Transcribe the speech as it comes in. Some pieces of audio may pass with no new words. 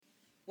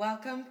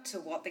Welcome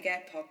to What the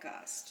Gap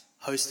podcast.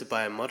 Hosted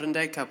by a modern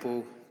day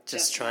couple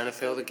just trying to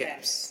fill the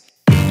gaps.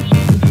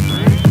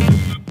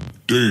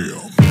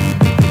 Damn.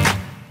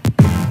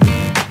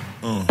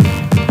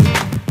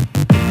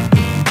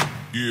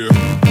 Yeah.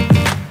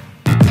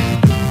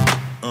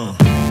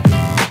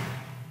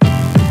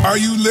 Are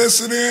you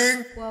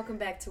listening? Welcome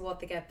back to What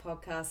the Gap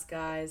podcast,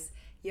 guys.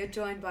 You're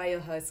joined by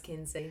your host,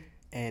 Kinsey.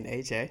 And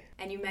AJ.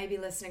 And you may be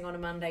listening on a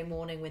Monday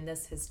morning when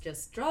this has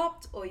just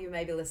dropped, or you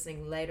may be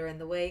listening later in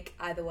the week.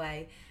 Either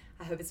way,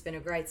 I hope it's been a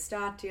great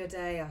start to your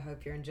day. I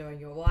hope you're enjoying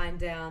your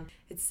wind down.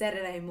 It's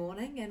Saturday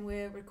morning and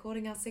we're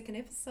recording our second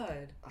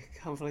episode. I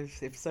can't believe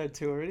it's episode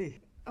 2 already.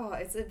 Oh,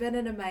 it's been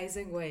an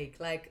amazing week.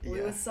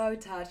 We were so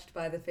touched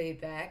by the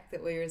feedback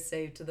that we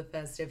received to the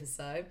first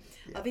episode.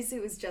 Yeah. Obviously,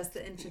 it was just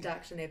the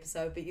introduction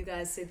episode, but you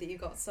guys said that you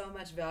got so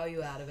much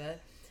value out of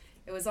it.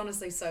 It was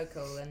honestly so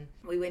cool, and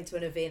we went to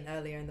an event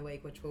earlier in the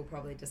week, which we'll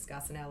probably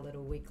discuss in our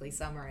little weekly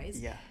summaries.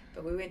 Yeah.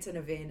 But we went to an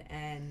event,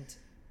 and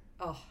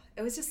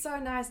it was just so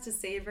nice to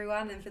see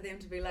everyone and for them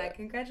to be like,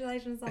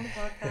 congratulations on the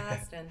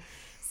podcast, and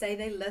say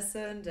they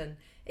listened, and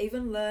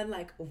even learn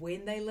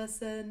when they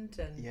listened.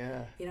 And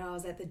I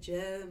was at the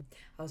gym,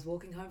 I was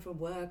walking home from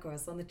work, or I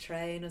was on the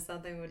train or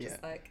something. We're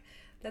just like,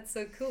 that's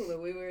so cool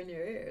that we were in your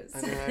ears.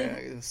 I know,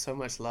 there was so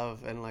much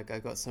love, and I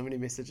got so many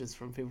messages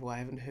from people I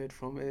haven't heard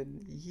from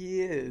in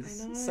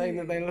years saying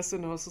that they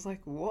listen. I was just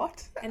like,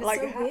 what? And it's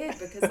so weird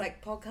because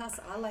podcasts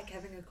are like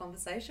having a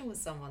conversation with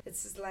someone.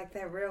 It's just like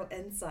that real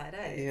insight,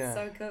 eh? Yeah. It's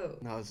so cool.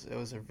 No, it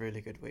was a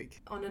really good week.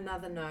 On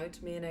another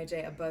note, me and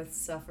AJ are both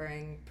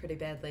suffering pretty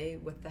badly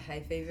with the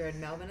hay fever in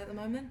Melbourne at the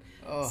moment.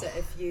 Oh. So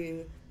if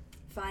you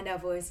find our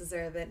voices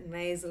are a bit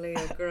nasally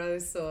or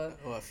gross or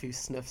a few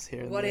sniffs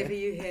here and whatever there.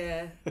 You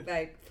hear,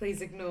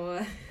 please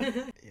ignore.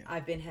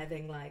 I've been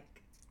having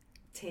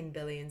 10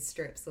 billion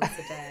strepsils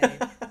a day.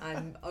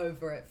 I'm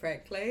over it,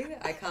 frankly.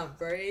 I can't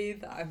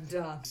breathe. I'm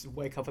done. Just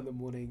wake up in the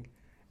morning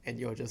and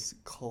you're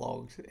just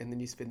clogged, and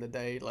then you spend the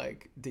day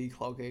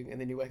declogging,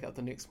 and then you wake up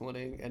the next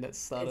morning and it's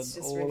started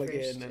all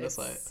refreshed. Again, and it's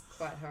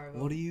quite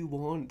horrible. What do you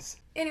want?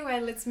 Anyway,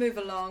 let's move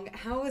along.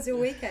 How was your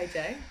week,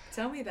 AJ?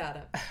 Tell me about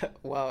it.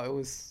 Well, it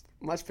was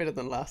much better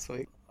than last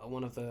week.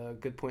 One of the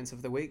good points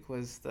of the week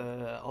was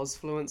the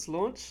Ozfluence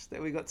launch that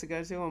we got to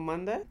go to on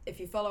Monday. If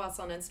you follow us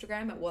on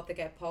Instagram at What the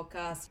Gap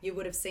Podcast, you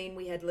would have seen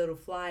we had little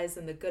flyers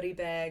in the goodie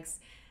bags.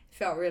 It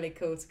felt really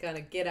cool to kind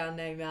of get our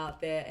name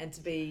out there and to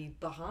be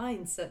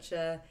behind such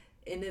a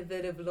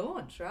innovative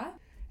launch, right?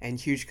 And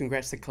huge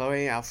congrats to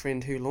Chloe, our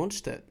friend who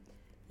launched it.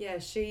 Yeah,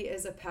 she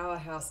is a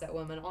powerhouse, that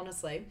woman,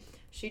 honestly.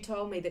 She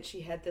told me that she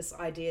had this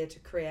idea to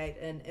create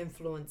an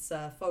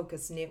influencer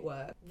focus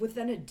network.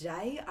 Within a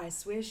day, I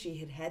swear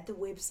she had the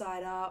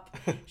website up.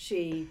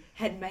 She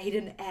had made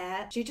an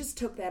app. She just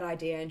took that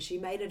idea and she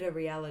made it a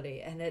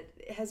reality. And it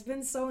has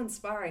been so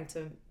inspiring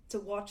to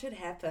watch it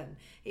happen,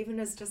 even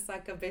as just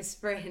a best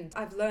friend.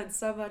 I've learned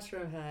so much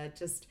from her,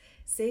 just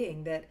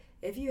seeing that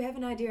if you have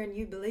an idea and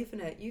you believe in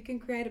it, you can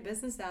create a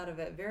business out of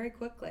it very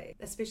quickly,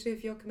 especially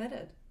if you're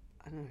committed.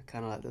 I know,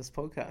 kind of like this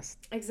podcast.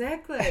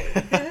 Exactly.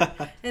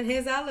 And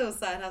here's our little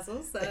side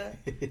hustle.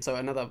 So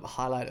another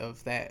highlight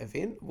of that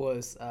event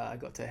was I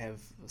got to have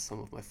some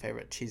of my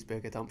favourite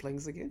cheeseburger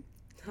dumplings again.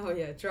 Oh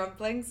yeah,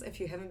 dumplings. If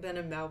you haven't been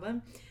in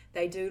Melbourne,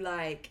 they do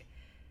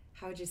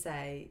how would you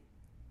say,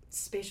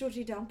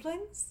 specialty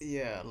dumplings?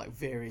 Yeah,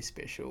 very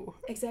special.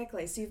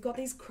 Exactly. So you've got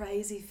these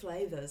crazy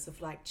flavours of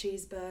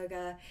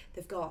cheeseburger.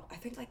 They've got, I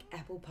think,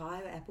 apple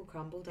pie or apple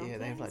crumble dumplings. Yeah,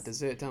 they have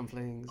dessert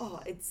dumplings.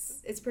 Oh,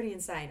 it's pretty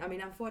insane. I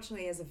mean,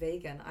 unfortunately, as a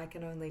vegan, I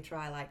can only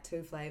try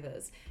 2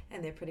 flavours,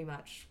 and they're pretty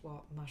much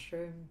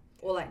mushroom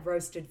or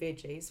roasted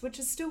veggies, which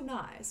is still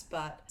nice,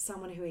 but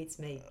someone who eats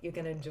meat, you're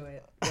going to enjoy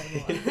it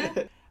way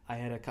more. I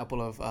had a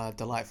couple of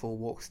delightful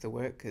walks to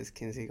work because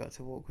Kinsey got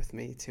to walk with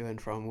me to and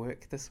from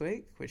work this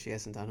week, which she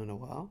hasn't done in a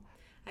while.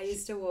 I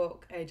used to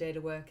walk AJ to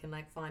work and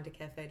find a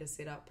cafe to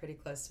set up pretty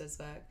close to his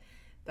work,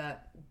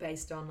 but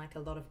based on a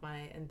lot of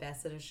my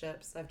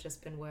ambassadorships, I've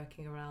just been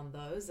working around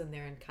those, and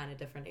they're in kind of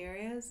different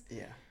areas.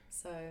 Yeah.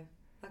 So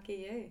lucky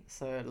you.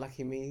 So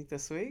lucky me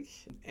this week.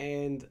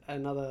 And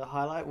another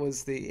highlight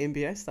was the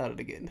NBA started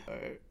again.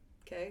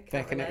 Okay,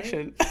 back in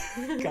action.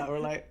 Can't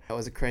relate. It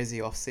was a crazy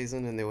off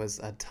season, and there was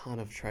a ton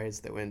of trades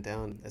that went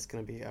down. It's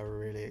going to be a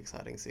really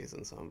exciting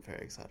season, so I'm very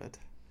excited.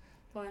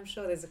 Well, I'm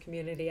sure there's a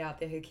community out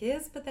there who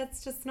cares, but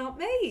that's just not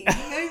me.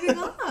 Moving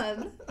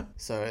on.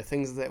 So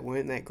things that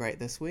weren't that great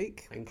this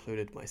week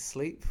included my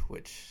sleep,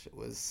 which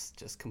was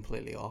just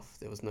completely off.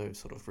 There was no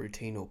sort of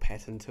routine or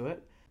pattern to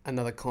it.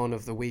 Another con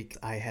of the week,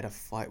 I had a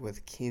fight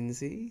with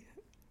Kinsey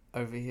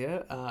over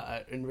here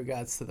in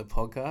regards to the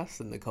podcast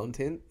and the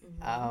content,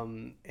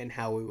 and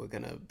how we were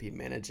going to be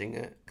managing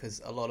it, because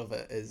a lot of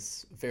it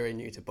is very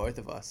new to both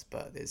of us,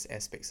 but there's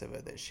aspects of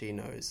it that she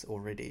knows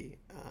already,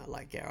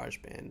 like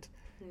GarageBand,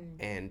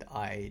 and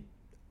I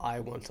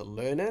want to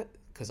learn it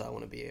because I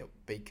want to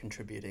be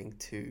contributing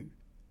to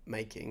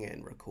making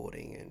and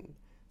recording and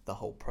the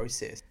whole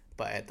process,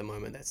 but at the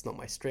moment that's not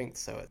my strength,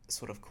 so it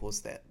sort of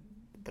caused that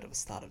bit of a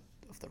start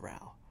of the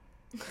row.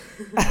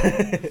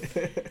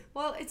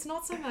 Well, it's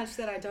not so much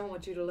that I don't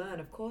want you to learn.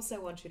 Of course I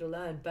want you to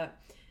learn, but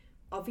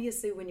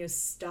obviously when you're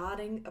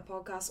starting a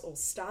podcast or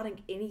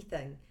starting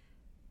anything,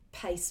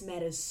 pace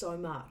matters so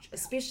much,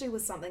 especially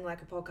with something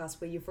like a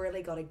podcast where you've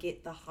really got to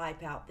get the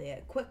hype out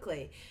there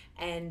quickly.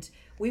 And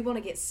we want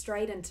to get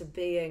straight into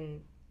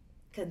being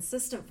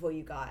consistent for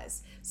you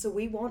guys. So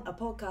we want a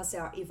podcast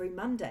out every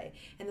Monday.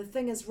 And the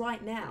thing is,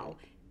 right now,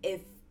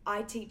 if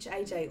I teach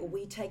AJ or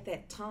we take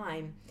that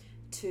time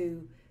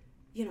to,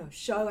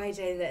 show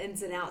AJ the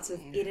ins and outs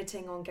of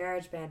editing on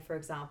GarageBand, for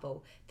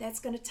example, that's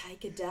going to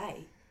take a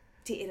day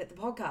to edit the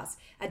podcast,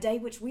 a day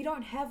which we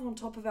don't have on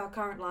top of our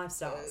current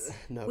lifestyles.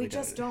 No, we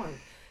just don't.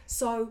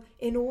 So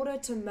in order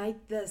to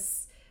make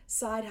this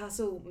side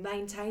hustle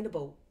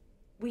maintainable,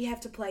 we have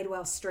to play to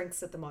our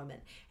strengths at the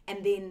moment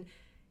and then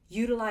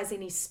utilize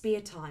any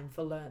spare time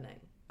for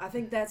learning. I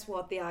think that's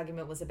what the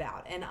argument was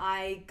about. And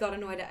I got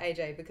annoyed at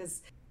AJ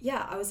because,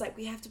 I was like,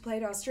 we have to play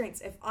to our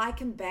strengths. If I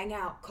can bang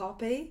out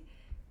copy,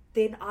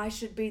 then I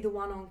should be the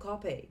one on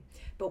copy.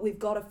 But we've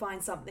got to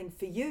find something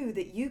for you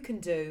that you can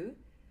do.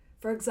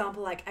 For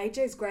example, like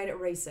AJ's great at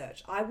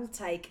research. I will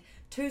take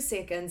 2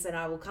 seconds and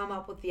I will come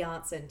up with the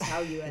answer and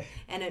tell you it,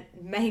 and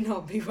it may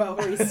not be well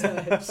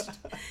researched.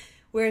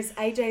 Whereas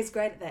AJ's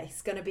great at that.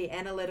 He's going to be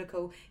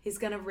analytical. He's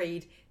going to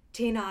read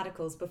 10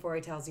 articles before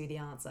he tells you the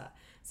answer.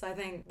 So I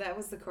think that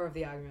was the core of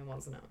the argument,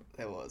 wasn't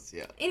it? It was,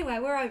 yeah. Anyway,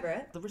 we're over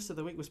it. The rest of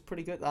the week was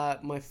pretty good.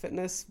 My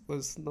fitness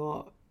was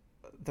not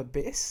the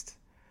best.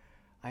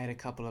 I had a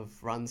couple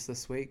of runs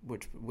this week,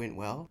 which went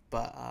well,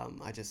 but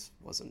I just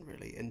wasn't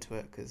really into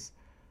it because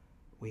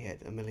we had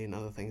a million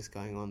other things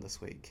going on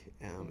this week.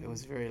 It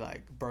was very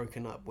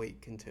broken up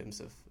week in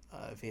terms of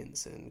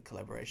events and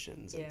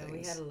collaborations and things. Yeah,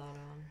 we had a lot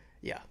on.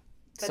 Yeah.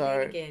 But so,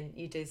 then again,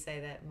 you do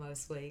say that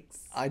most weeks.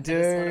 I do.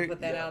 I just want to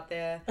put that out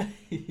there.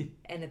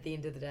 And at the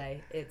end of the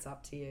day, it's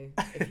up to you.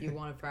 If you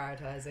want to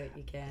prioritize it,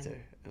 you can. I do.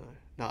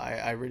 No,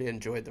 I really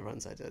enjoyed the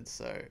runs I did,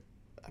 so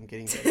I'm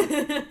getting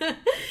better.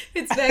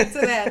 It's back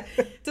to that.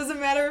 Doesn't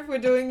matter if we're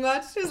doing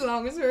much as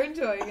long as we're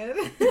enjoying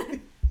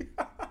it.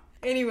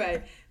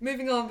 Anyway,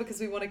 moving on because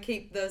we want to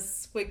keep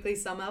this weekly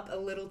sum up a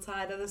little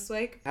tighter this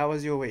week. How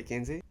was your week,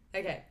 Kenzie?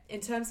 Okay, in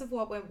terms of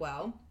what went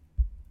well,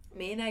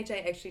 me and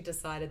AJ actually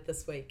decided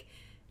this week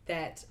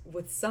that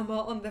with summer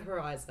on the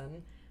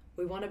horizon,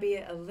 we want to be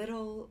a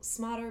little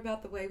smarter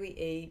about the way we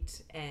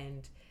eat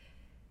and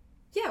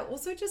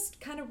also just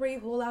kind of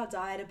rehaul our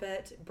diet a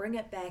bit, bring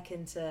it back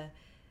into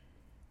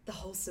the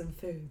wholesome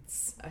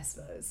foods, I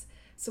suppose.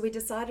 So we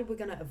decided we're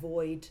going to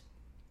avoid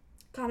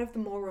kind of the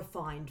more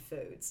refined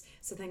foods.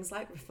 So things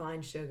like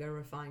refined sugar,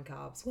 refined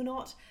carbs. We're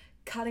not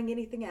cutting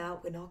anything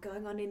out. We're not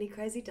going on any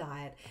crazy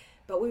diet.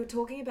 But we were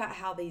talking about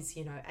how these,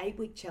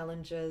 8-week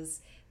challenges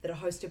that are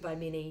hosted by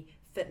many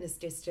fitness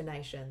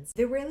destinations,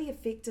 they're really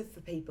effective for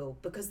people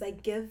because they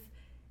give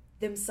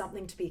them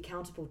something to be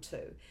accountable to.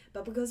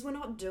 But because we're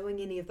not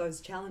doing any of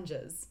those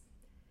challenges,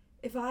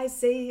 if I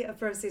see a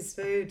processed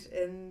food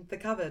in the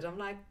cupboard, I'm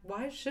like,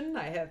 why shouldn't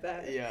I have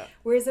that? Yeah.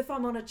 Whereas if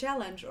I'm on a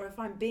challenge or if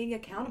I'm being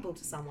accountable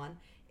to someone,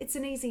 it's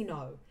an easy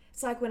no.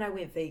 It's like when I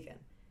went vegan.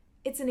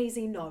 It's an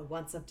easy no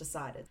once I've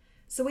decided.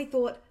 So we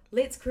thought,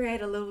 let's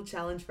create a little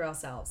challenge for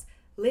ourselves.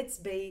 Let's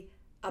be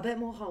a bit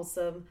more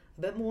wholesome,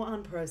 a bit more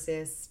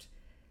unprocessed.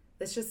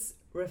 Let's just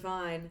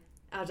refine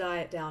our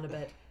diet down a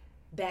bit,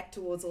 back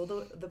towards all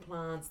the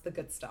plants, the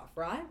good stuff,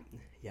 right?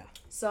 Yeah.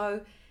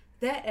 So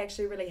that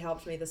actually really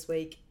helped me this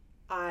week.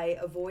 I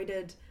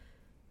avoided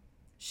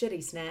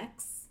shitty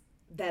snacks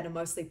that are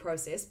mostly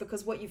processed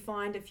because what you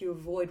find if you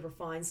avoid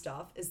refined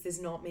stuff is there's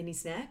not many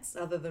snacks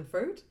other than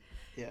fruit.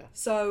 Yeah.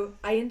 So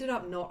I ended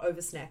up not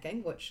over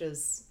snacking, which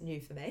is new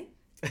for me,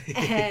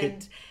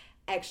 and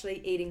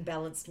actually eating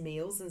balanced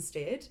meals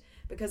instead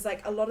because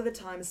a lot of the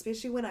time,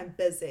 especially when I'm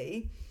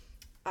busy,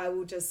 I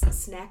will just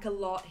snack a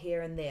lot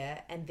here and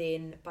there, and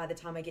then by the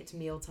time I get to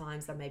meal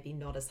times, I'm maybe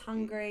not as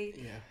hungry,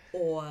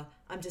 or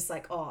I'm just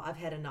like, oh, I've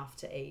had enough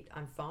to eat,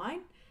 I'm fine,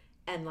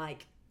 and I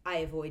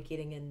avoid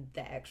getting in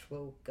the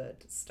actual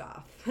good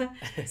stuff.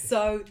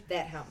 So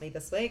that helped me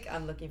this week.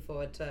 I'm looking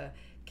forward to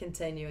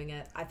continuing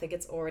it. I think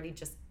it's already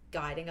just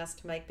guiding us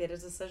to make better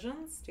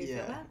decisions. Do you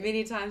feel that?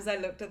 Many times I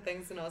looked at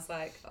things and I was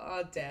like,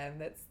 oh damn,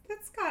 that's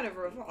kind of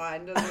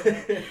refined,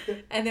 isn't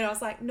it? And then I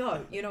was like,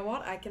 no, you know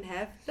what? I can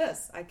have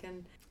this. I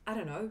can, I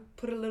don't know,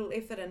 put a little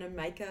effort in and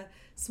make a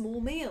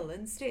small meal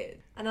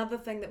instead. Another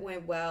thing that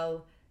went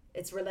well,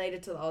 it's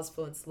related to the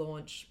Ozfluence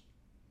launch.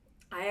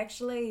 I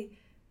actually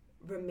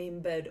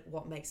remembered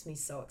what makes me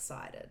so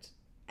excited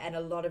and a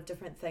lot of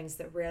different things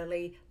that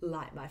really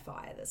light my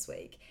fire this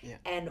week. Yeah.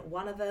 And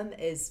one of them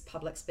is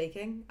public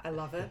speaking. I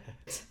love it.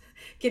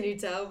 Can you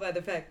tell by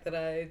the fact that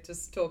I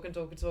just talk on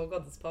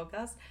this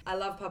podcast? I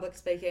love public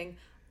speaking.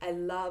 I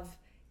love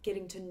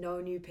getting to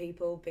know new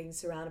people, being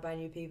surrounded by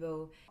new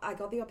people. I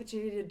got the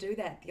opportunity to do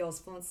that at the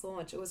Ozfluence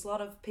launch. It was a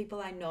lot of people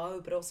I know,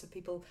 but also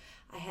people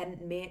I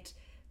hadn't met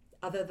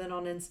other than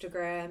on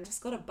Instagram.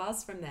 Just got a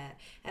buzz from that.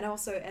 And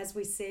also, as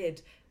we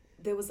said,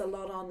 there was a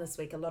lot on this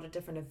week, a lot of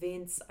different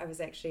events. I was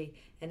actually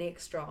an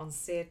extra on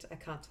set. I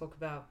can't talk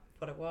about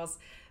what it was,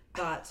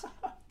 But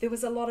there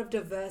was a lot of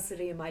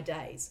diversity in my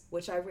days,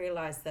 which I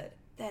realized that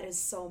is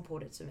so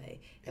important to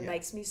me. It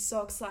makes me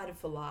so excited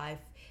for life.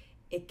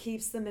 It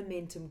keeps the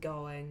momentum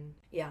going.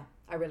 Yeah,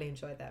 I really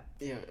enjoyed that.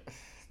 Yeah.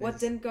 What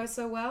didn't go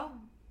so well?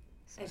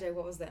 AJ,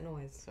 what was that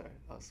noise? Sorry,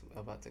 I was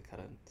about to cut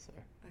in.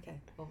 Sorry. Okay,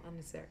 well,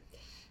 unnecessary.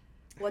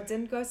 What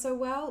didn't go so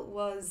well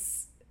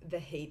was the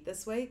heat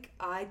this week.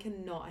 I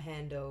cannot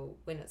handle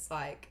when it's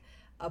like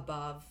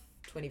above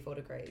 24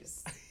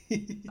 degrees.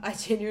 I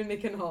genuinely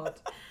cannot.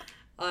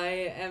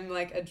 I am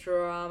like a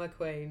drama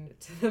queen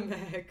to the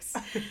max.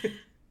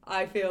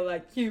 I feel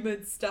like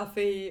humid,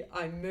 stuffy,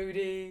 I'm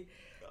moody.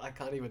 I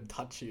can't even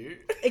touch you.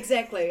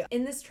 Exactly.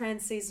 In this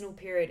trans-seasonal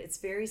period, it's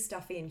very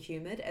stuffy and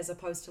humid as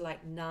opposed to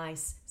like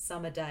nice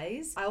summer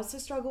days. I also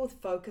struggle with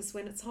focus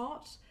when it's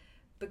hot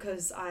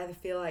because I either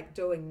feel like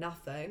doing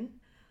nothing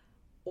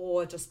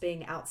or just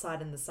being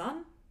outside in the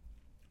sun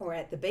or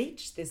at the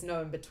beach. There's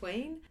no in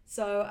between.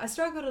 So I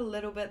struggled a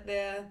little bit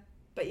there,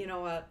 but you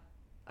know what?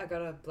 I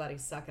gotta bloody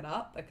suck it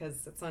up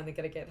because it's only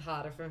gonna get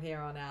harder from here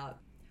on out.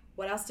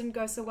 What else didn't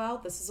go so well?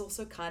 This is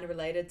also kind of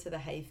related to the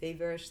hay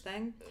feverish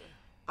thing.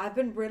 I've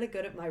been really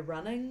good at my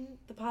running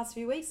the past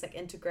few weeks, like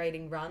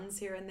integrating runs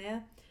here and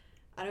there.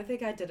 I don't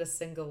think I did a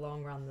single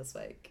long run this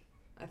week.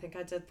 I think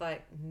I did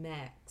like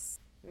max,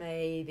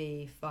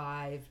 maybe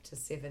 5 to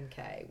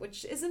 7K,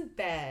 which isn't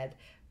bad.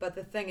 But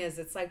the thing is,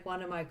 it's like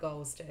one of my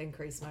goals to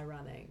increase my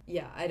running.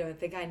 Yeah, I don't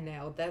think I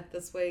nailed that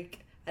this week.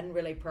 I didn't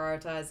really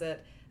prioritize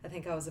it. I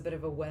think I was a bit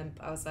of a wimp.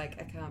 I was like,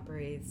 I can't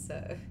breathe,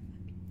 so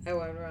I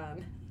won't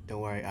run. Don't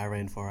worry, I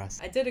ran for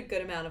us. I did a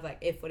good amount of like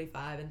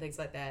F45 and things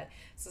like that.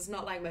 So it's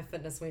not like my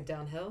fitness went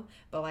downhill,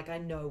 but like I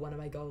know one of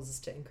my goals is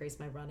to increase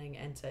my running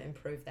and to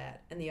improve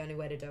that. And the only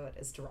way to do it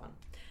is to run.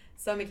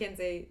 So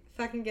Mackenzie,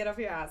 fucking get off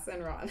your ass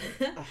and run.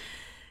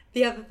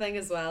 The other thing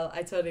as well,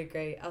 I totally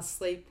agree. Our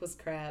sleep was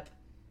crap.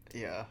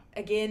 Yeah.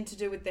 Again, to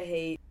do with the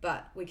heat,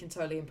 but we can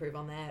totally improve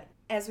on that.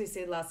 As we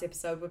said last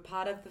episode, we're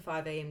part of the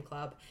 5am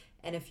club.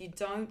 And if you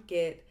don't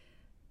get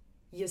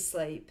your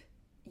sleep,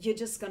 you're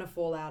just going to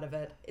fall out of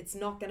it. It's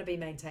not going to be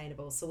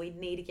maintainable. So we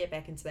need to get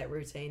back into that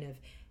routine of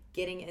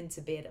getting into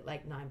bed at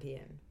like 9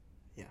 p.m.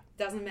 Yeah.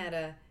 Doesn't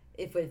matter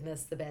if we've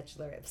missed the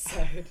Bachelor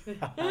episode.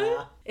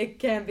 It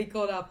can be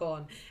caught up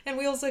on. And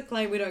we also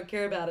claim we don't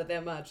care about it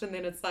that much. And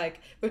then it's like,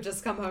 we've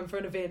just come home for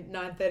an event,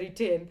 9:30,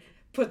 10,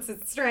 puts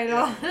it straight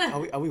on.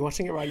 Are we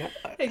watching it right now?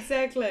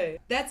 Exactly.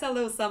 That's our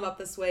little sum up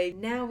this week.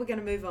 Now we're going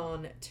to move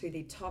on to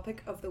the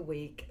topic of the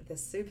week, the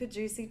super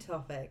juicy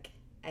topic,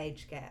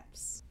 age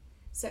gaps.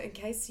 So in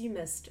case you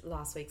missed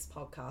last week's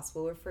podcast,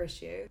 we'll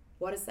refresh you.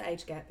 What is the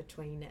age gap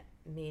between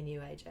me and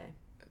you, AJ?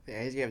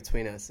 The age gap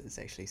between us is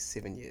actually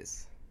 7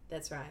 years.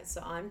 That's right.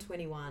 So I'm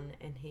 21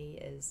 and he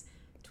is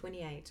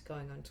 28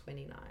 going on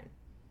 29,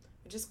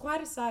 which is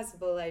quite a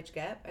sizable age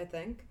gap, I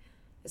think,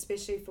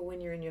 especially for when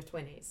you're in your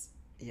 20s.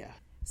 Yeah.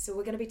 So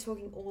we're going to be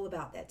talking all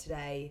about that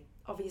today.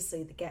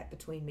 Obviously, the gap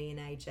between me and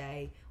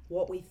AJ,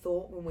 what we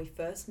thought when we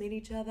first met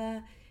each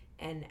other,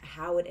 and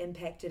how it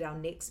impacted our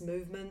next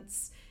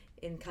movements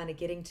in kind of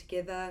getting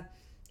together,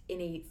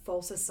 any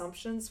false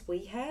assumptions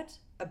we had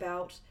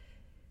about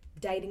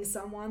dating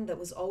someone that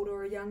was older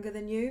or younger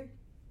than you,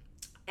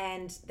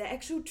 and the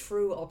actual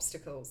true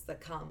obstacles that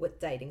come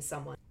with dating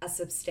someone a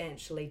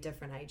substantially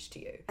different age to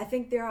you. I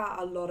think there are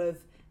a lot of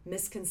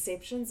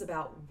misconceptions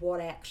about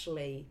what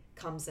actually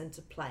comes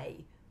into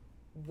play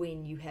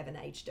when you have an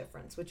age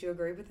difference. Would you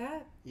agree with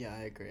that? Yeah,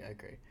 I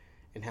agree.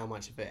 And how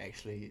much of it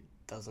actually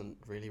doesn't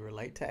really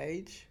relate to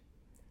age?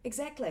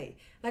 Exactly.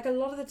 Like a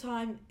lot of the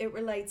time it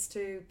relates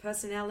to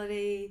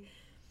personality,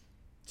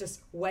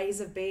 just ways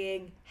of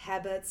being,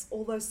 habits,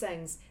 all those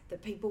things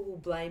that people will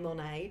blame on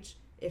age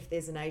if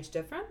there's an age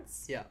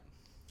difference. Yeah.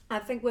 I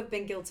think we've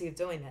been guilty of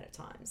doing that at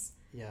times.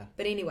 Yeah.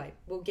 But anyway,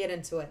 we'll get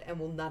into it and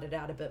we'll nut it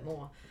out a bit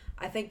more.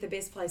 I think the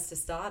best place to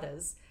start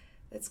is,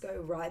 let's go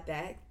right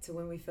back to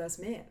when we first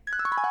met.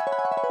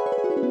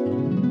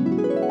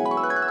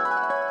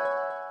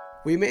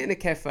 We met in a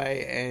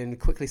cafe and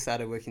quickly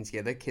started working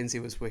together. Kenzie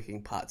was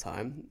working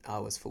part-time, I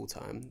was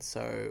full-time.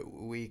 So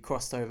we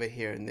crossed over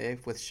here and there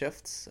with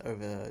shifts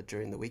over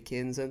during the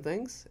weekends and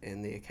things,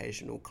 and the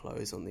occasional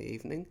close on the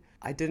evening.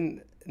 I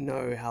didn't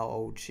know how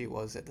old she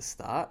was at the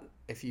start.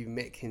 If you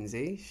met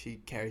Kenzie, she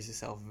carries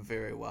herself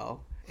very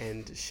well,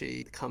 and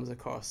she comes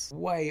across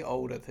way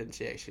older than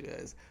she actually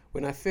is.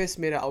 When I first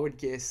met her, I would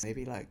guess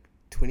maybe like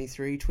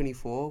 23,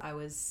 24. I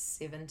was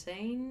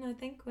 17, I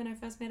think, when I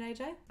first met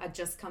AJ. I'd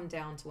just come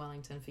down to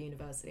Wellington for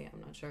university. I'm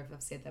not sure if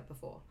I've said that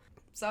before.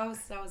 So I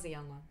was a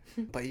young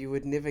one. But you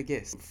would never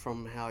guess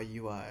from how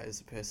you are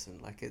as a person.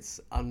 Like, it's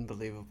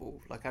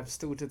unbelievable. Like, I'm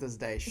still to this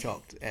day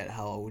shocked at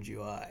how old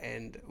you are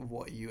and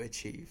what you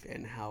achieve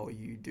and how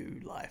you do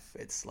life.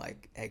 It's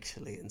like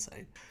actually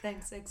insane.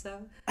 Thanks,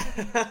 EXO.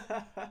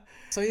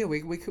 So yeah,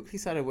 we quickly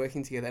started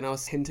working together, and I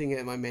was hinting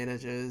at my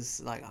managers,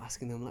 like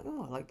asking them like,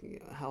 oh,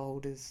 like how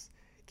old is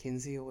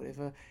Kenzie or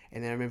whatever.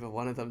 And then I remember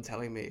one of them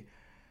telling me,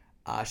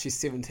 she's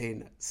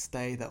 17,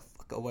 stay the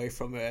fuck fuck away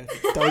from her.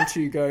 Don't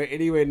you go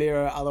anywhere near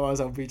her, otherwise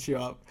I'll beat you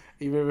up.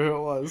 You remember who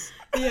it was?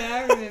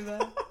 Yeah, I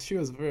remember. She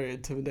was a very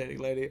intimidating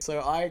lady.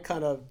 So I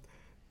kind of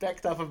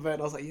backed up a bit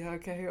and I was like, yeah,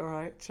 okay, all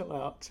right, chill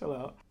out.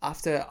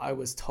 After I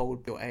was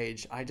told your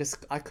age, I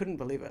couldn't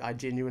believe it. I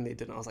genuinely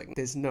didn't. I was like,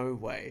 there's no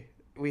way.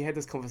 We had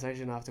this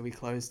conversation after we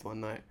closed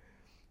one night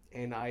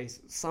and I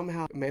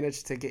somehow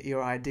managed to get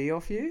your ID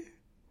off you.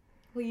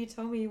 Well, you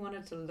told me you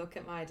wanted to look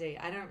at my ID.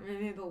 I don't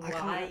remember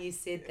why you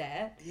said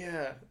that.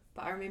 Yeah.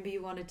 But I remember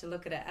you wanted to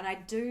look at it. And I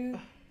do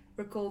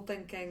recall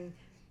thinking,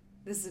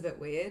 this is a bit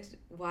weird.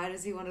 Why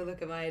does he want to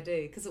look at my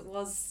ID? Because it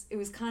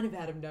was kind of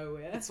out of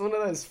nowhere. It's one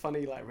of those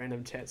funny, like,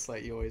 random chats,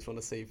 like, you always want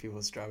to see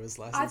people's driver's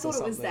license I thought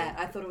or it was something. that.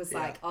 I thought it was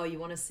like, oh, you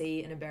want to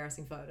see an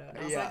embarrassing photo. And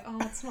I was like, oh,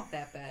 it's not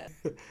that bad.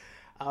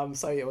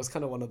 So yeah, it was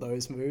kind of one of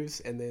those moves.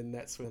 And then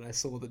that's when I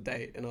saw the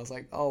date and I was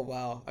like, oh,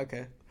 wow,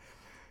 okay.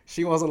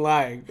 She wasn't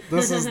lying.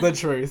 This is the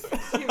truth.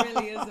 She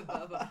really is a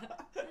bubba.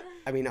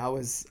 I mean, I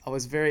was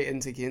very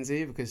into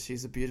Kenzie because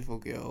she's a beautiful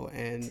girl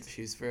and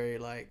she's very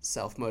like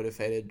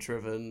self-motivated,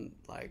 driven,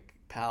 like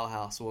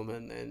powerhouse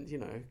woman, and you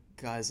know,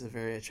 guys are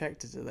very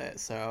attracted to that.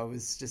 So I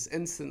was just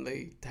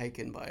instantly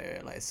taken by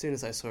her. Like as soon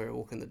as I saw her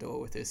walk in the door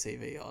with her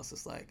CV, I was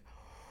just like,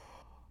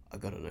 I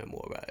gotta know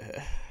more about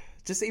her.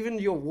 Just even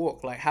your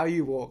walk, like how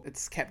you walk,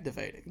 it's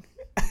captivating.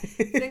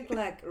 Think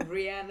like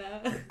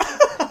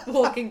Rihanna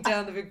walking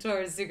down the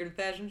Victoria's Secret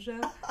fashion show,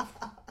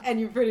 and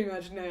you're pretty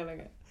much nailing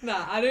it.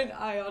 Nah,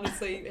 I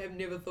honestly have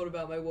never thought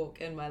about my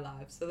walk in my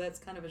life, so that's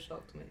kind of a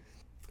shock to me.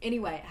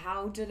 Anyway,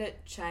 how did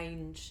it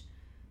change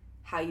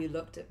how you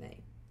looked at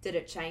me? Did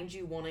it change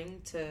you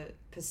wanting to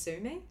pursue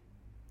me?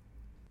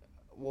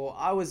 Well,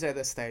 I was at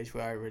the stage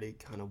where I really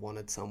kind of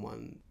wanted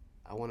someone.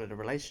 I wanted a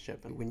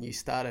relationship. And when you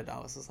started, I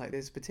was just like,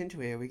 there's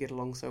potential here. We get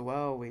along so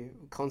well. We're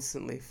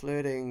constantly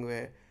flirting.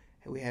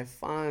 We have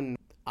fun.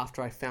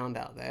 After I found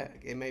out that,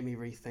 it made me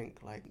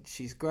rethink, like,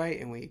 she's great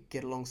and we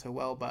get along so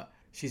well, but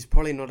she's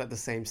probably not at the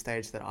same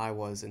stage that I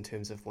was in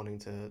terms of wanting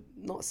to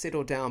not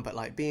settle down, but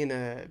like be in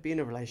a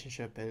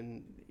relationship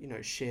and, you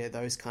know, share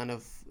those kind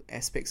of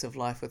aspects of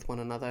life with one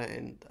another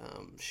and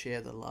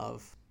share the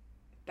love.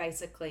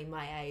 Basically,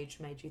 my age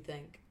made you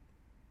think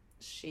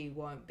she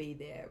won't be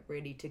there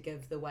ready to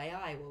give the way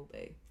I will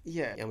be.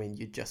 Yeah, I mean,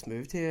 you just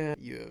moved here,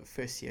 you're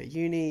first year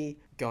uni,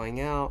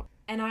 going out.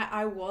 And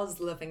I was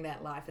living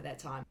that life at that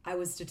time. I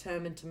was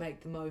determined to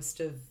make the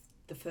most of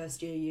the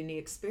first year uni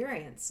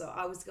experience. So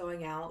I was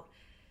going out,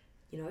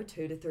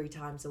 2 to 3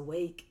 times a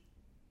week.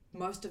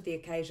 Most of the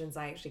occasions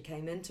I actually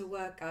came into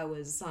work, I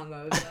was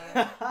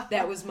hungover.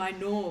 That was my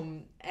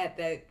norm at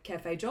that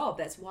cafe job.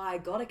 That's why I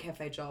got a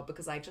cafe job,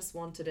 because I just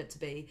wanted it to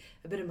be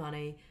a bit of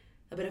money,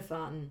 a bit of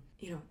fun,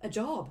 a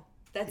job.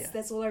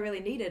 That's all I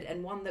really needed,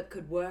 and one that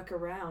could work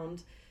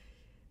around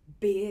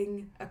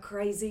being a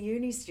crazy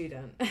uni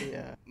student.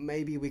 Yeah,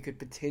 maybe we could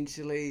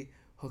potentially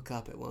hook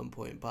up at one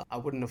point, but I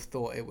wouldn't have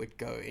thought it would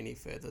go any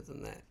further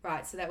than that.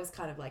 Right, so that was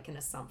kind of like an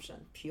assumption,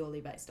 purely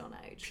based on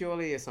age.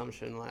 Purely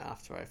assumption, like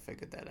after I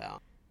figured that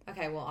out.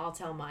 Okay, well, I'll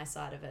tell my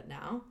side of it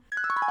now.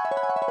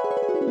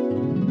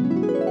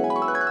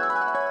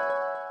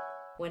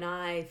 When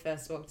I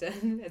first walked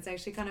in, it's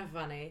actually kind of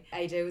funny.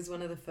 AJ was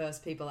one of the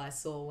first people I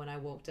saw when I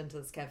walked into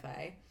this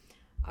cafe.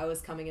 I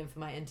was coming in for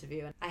my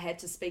interview and I had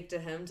to speak to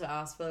him to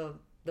ask for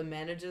the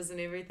managers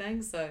and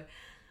everything. So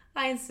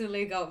I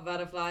instantly got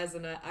butterflies,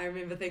 and I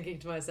remember thinking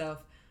to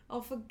myself,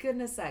 oh, for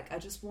goodness sake, I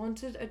just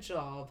wanted a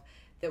job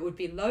that would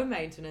be low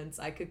maintenance.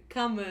 I could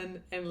come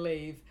in and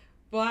leave.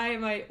 Why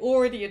am I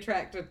already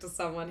attracted to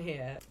someone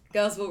here?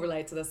 Girls will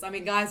relate to this. I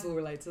mean, guys will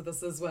relate to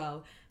this as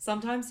well.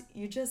 Sometimes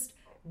you just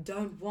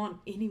don't want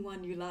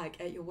anyone you like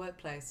at your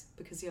workplace,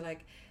 because you're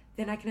like,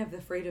 then I can have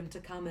the freedom to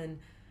come in.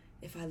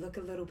 If I look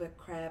a little bit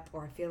crap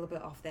or I feel a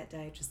bit off that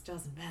day, it just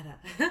doesn't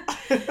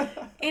matter.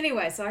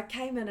 Anyway, so I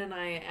came in and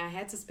I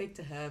had to speak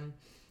to him,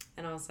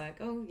 and I was like,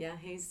 oh yeah,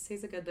 he's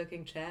a good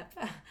looking chap.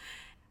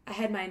 I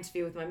had my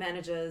interview with my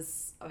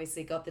managers,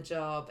 obviously got the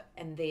job,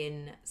 and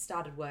then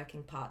started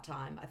working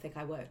part-time. I think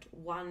I worked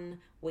 1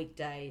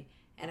 weekday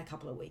and a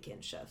couple of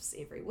weekend shifts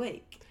every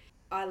week.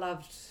 I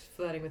loved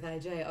flirting with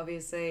AJ,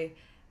 obviously.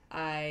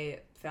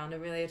 I found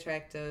him really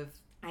attractive.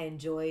 I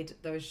enjoyed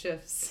those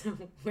shifts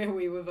where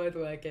we were both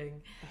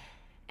working.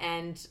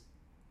 And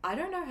I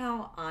don't know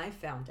how I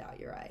found out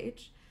your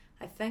age.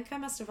 I think I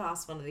must have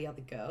asked one of the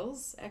other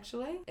girls,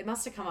 actually. It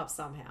must have come up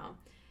somehow.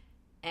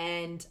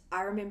 And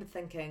I remember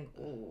thinking,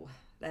 oh,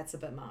 that's a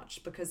bit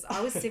much. Because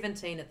I was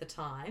 17 at the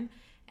time,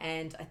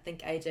 and I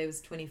think AJ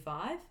was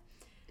 25.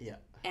 Yeah.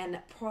 And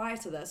prior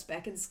to this,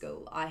 back in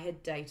school, I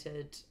had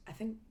dated, I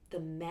think the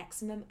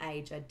maximum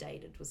age I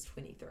dated was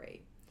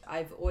 23.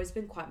 I've always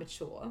been quite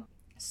mature.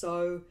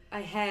 So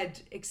I had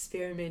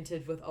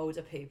experimented with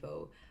older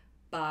people,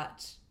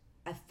 but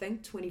I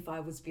think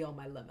 25 was beyond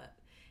my limit.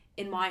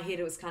 In my head,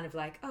 it was kind of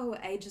like, oh,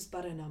 age is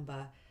but a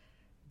number.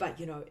 But,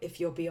 if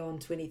you're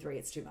beyond 23,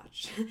 it's too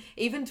much.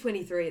 Even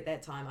 23 at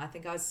that time, I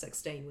think I was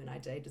 16 when I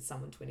dated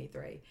someone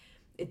 23.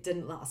 It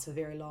didn't last for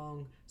very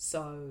long,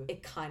 so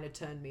it kind of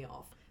turned me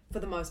off. For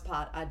the most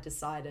part, I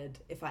decided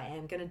if I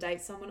am going to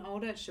date someone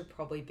older, it should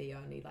probably be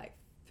only like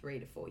 3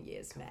 to 4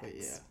 years max.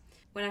 Yeah.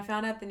 When I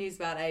found out the news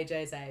about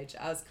AJ's age,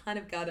 I was kind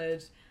of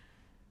gutted,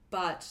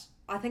 but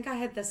I think I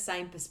had the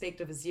same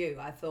perspective as you.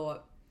 I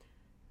thought,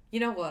 you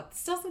know what,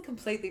 this doesn't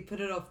completely put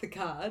it off the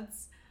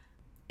cards.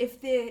 If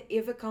there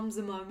ever comes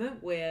a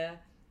moment where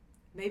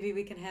maybe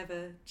we can have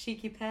a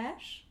cheeky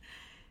pash,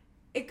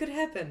 it could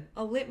happen.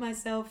 I'll let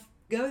myself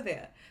go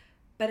there.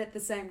 But at the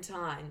same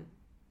time,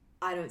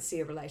 I don't see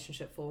a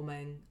relationship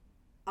forming.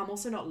 I'm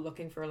also not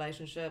looking for a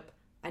relationship.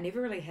 I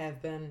never really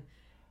have been.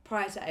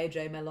 Prior to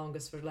AJ, my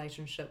longest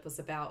relationship was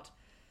about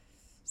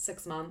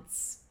 6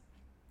 months.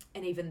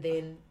 And even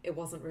then, it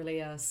wasn't really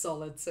a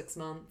solid 6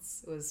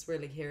 months. It was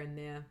really here and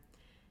there.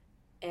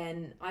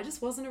 And I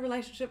just wasn't a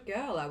relationship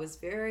girl. I was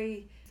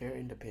very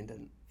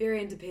independent.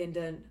 Very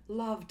independent.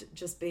 Loved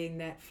just being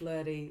that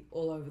flirty,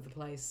 all over the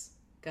place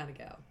kind of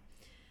girl.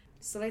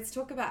 So let's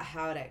talk about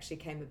how it actually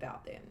came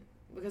about then.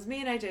 Because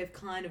me and AJ have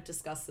kind of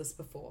discussed this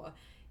before.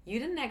 You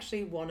didn't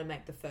actually want to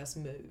make the first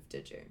move,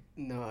 did you?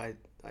 No, I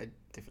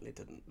definitely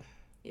didn't.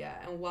 Yeah,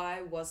 and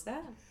why was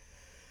that?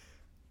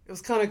 It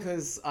was kind of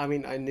because, I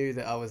knew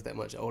that I was that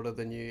much older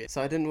than you.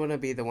 So I didn't want to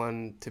be the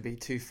one to be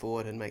too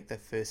forward and make the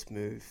first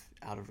move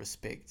out of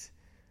respect.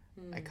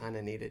 I kind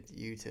of needed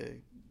you to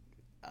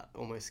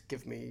almost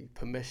give me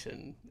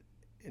permission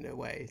in a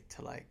way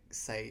to like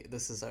say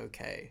this is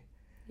okay.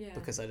 Yeah.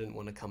 Because I didn't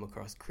want to come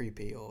across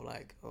creepy or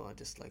like, oh, I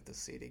just like the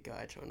seedy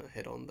guy trying to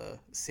hit on the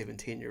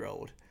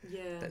 17-year-old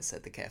that's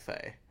at the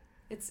cafe.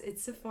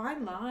 It's a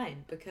fine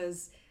line,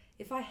 because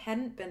if I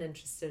hadn't been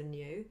interested in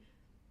you,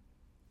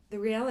 the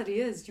reality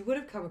is you would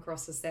have come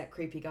across as that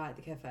creepy guy at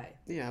the cafe.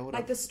 Yeah, I would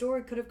have. Like, the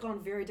story could have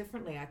gone very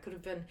differently. I could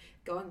have been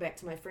going back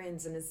to my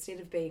friends, and instead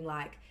of being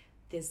like,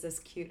 there's this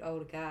cute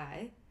older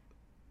guy,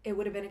 it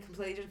would have been a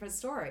completely different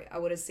story. I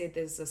would have said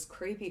there's this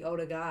creepy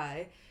older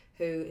guy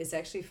who is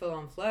actually full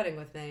on flirting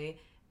with me,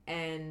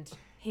 and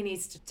he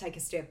needs to take a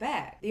step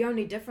back. The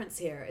only difference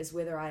here is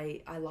whether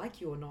I like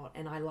you or not,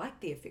 and I like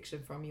the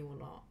affection from you or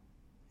not.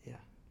 Yeah.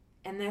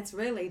 And that's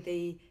really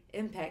the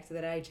impact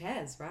that age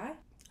has, right?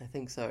 I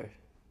think so.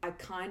 I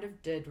kind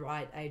of did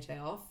write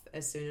AJ off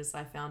as soon as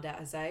I found out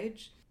his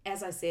age.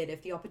 As I said,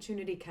 if the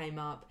opportunity came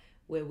up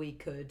where we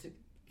could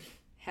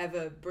have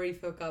a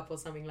brief hookup or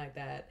something like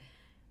that,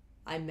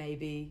 I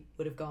maybe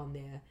would have gone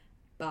there.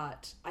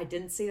 But I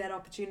didn't see that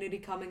opportunity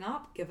coming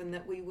up, given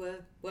that we were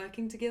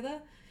working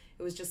together.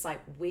 It was just like,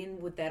 when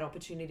would that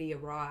opportunity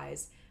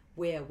arise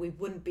where we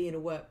wouldn't be in a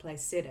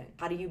workplace setting?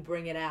 How do you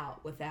bring it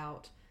out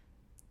without,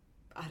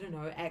 I don't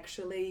know,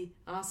 actually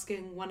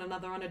asking one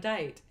another on a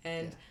date?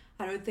 And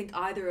I don't think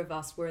either of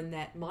us were in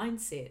that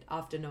mindset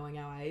after knowing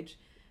our age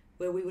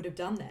where we would have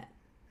done that.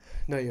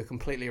 No, you're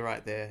completely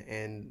right there.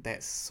 And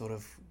that's sort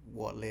of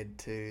what led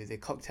to the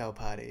cocktail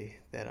party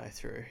that I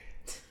threw.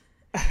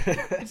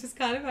 Which is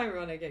kind of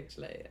ironic,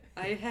 actually.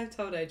 I have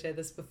told AJ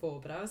this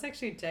before, but I was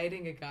actually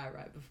dating a guy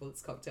right before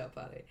this cocktail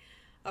party.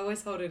 I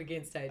always hold it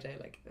against AJ,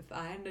 like, if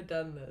I hadn't have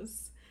done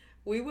this,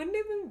 we wouldn't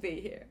even be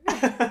here.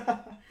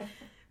 But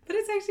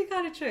it's actually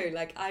kind of true.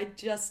 Like, I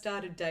just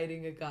started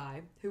dating a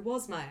guy who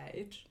was my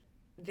age.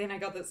 Then I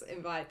got this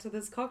invite to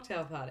this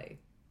cocktail party.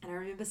 And I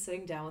remember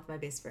sitting down with my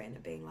best friend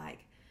and being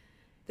like,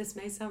 this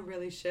may sound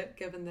really shit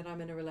given that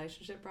I'm in a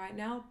relationship right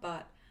now,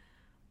 but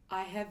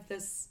I have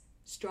this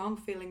strong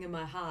feeling in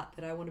my heart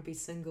that I want to be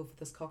single for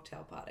this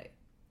cocktail party.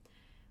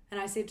 And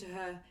I said to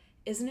her,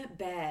 isn't it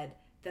bad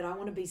that I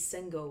want to be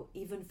single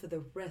even for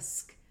the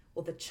risk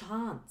or the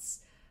chance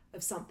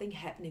of something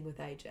happening with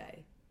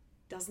AJ?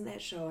 Doesn't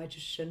that show I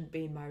just shouldn't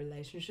be in my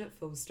relationship,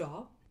 full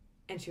stop?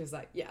 And she was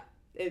like, yeah,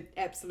 it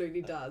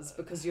absolutely does,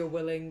 because you're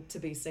willing to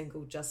be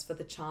single just for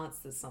the chance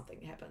that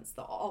something happens,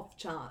 the off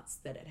chance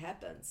that it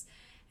happens.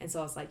 And so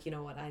I was like, you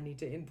know what, I need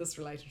to end this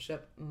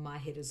relationship. My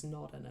head is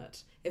not in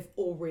it. If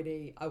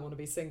already I want to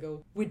be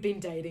single, we'd been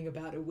dating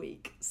about a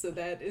week, so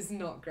that is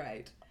not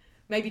great.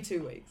 Maybe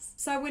 2 weeks.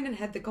 So I went and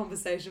had the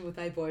conversation with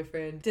my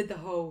boyfriend, did the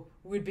whole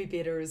would be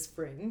better as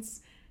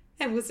friends,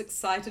 and was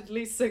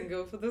excitedly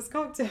single for this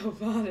cocktail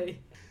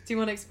party. Do you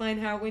want to explain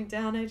how it went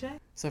down, AJ?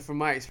 So from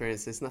my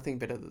experience, there's nothing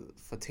better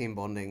for team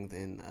bonding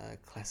than a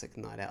classic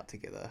night out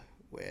together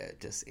where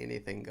just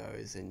anything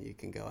goes and you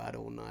can go out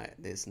all night.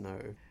 There's no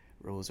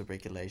rules or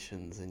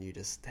regulations and you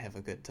just have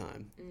a good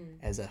time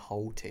as a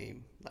whole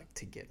team, like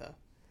together.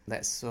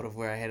 That's sort of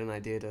where I had an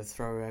idea to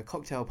throw a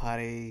cocktail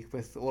party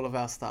with all of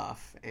our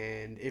staff,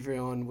 and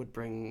everyone would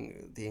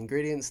bring the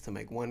ingredients to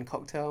make one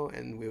cocktail,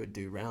 and we would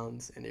do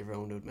rounds and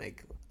everyone would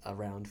make a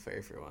round for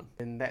everyone.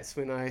 And that's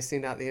when I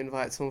sent out the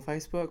invites on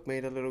Facebook,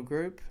 made a little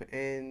group,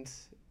 and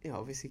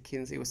obviously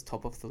Kenzie was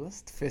top of the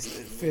list,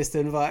 first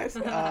invite.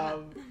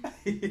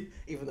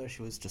 Even though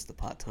she was just a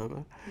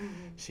part-timer,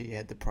 she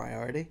had the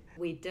priority.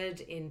 We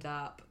did end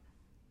up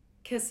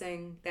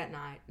kissing that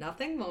night,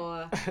 nothing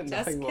more,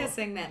 Nothing just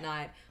kissing that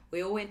night.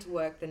 We all went to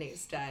work the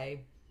next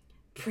day,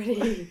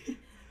 pretty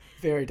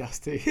very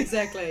dusty.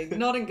 exactly,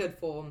 not in good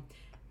form,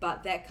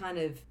 but that kind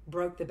of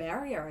broke the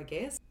barrier, I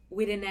guess.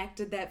 we'd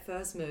enacted that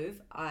first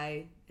move.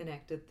 I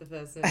enacted the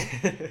first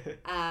move,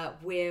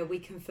 where we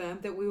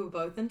confirmed that we were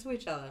both into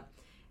each other.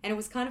 And it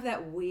was kind of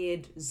that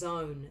weird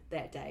zone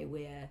that day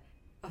where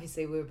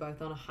obviously we were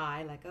both on a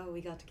high, like, oh,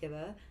 we got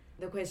together.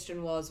 The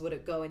question was, would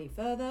it go any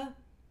further?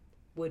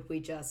 Would we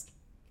just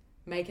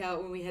make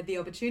out when we had the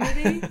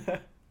opportunity?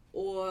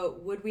 Or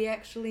would we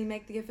actually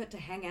make the effort to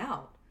hang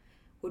out?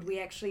 Would we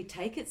actually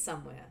take it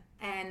somewhere?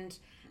 And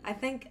I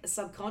think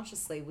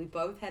subconsciously we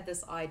both had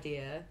this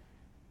idea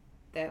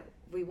that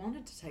we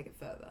wanted to take it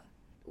further.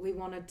 We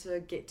wanted to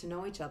get to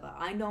know each other.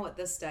 I know at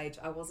this stage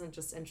I wasn't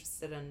just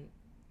interested in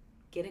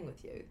getting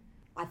with you.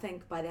 I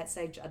think by that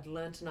stage I'd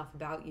learnt enough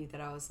about you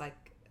that I was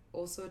like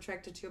also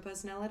attracted to your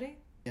personality.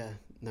 Yeah,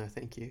 no,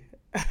 thank you.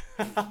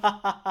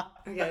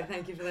 Okay,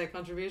 thank you for that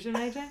contribution,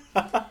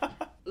 AJ.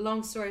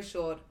 Long story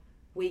short,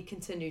 we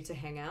continued to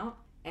hang out,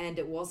 and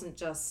it wasn't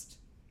just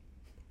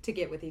to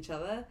get with each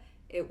other,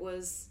 it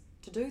was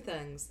to do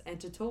things and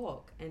to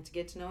talk and to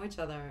get to know each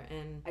other.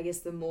 And I guess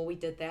the more we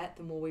did that,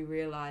 the more we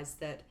realized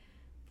that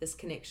this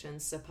connection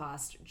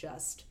surpassed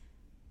just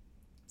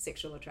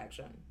sexual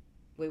attraction.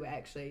 We were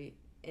actually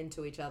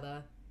into each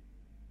other,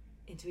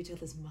 into each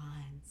other's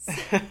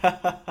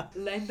minds.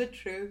 Lame but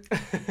true.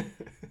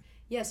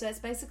 Yeah, so that's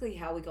basically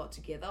how we got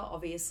together.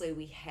 Obviously,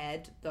 we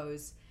had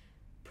those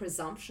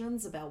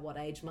presumptions about what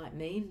age might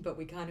mean, but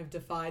we kind of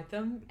defied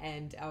them,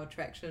 and our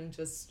attraction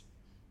just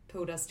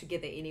pulled us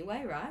together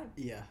anyway, right?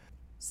 Yeah.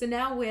 So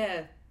now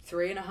we're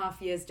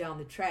 3.5 years down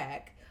the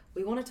track.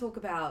 We want to talk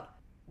about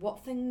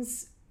what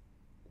things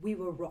we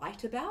were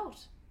right about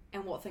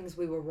and what things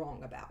we were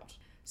wrong about.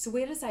 So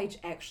where does age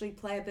actually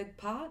play a big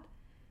part?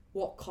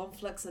 What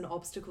conflicts and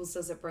obstacles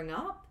does it bring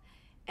up?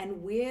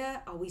 And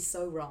where are we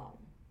so wrong?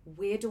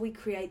 Where do we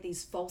create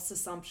these false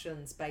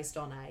assumptions based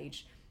on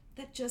age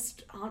that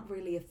just aren't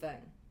really a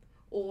thing?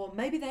 Or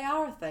maybe they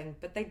are a thing,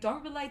 but they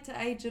don't relate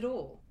to age at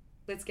all.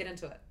 Let's get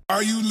into it.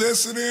 Are you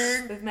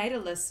listening? We've made a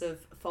list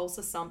of false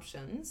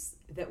assumptions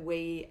that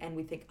we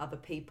think other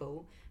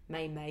people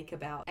may make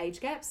about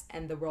age gaps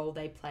and the role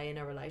they play in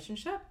a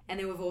relationship. And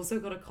then we've also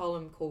got a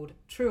column called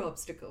True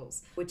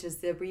Obstacles, which is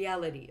the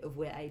reality of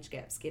where age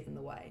gaps get in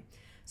the way.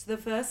 So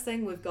the first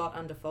thing we've got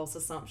under false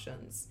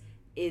assumptions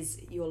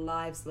is your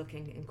lives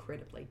looking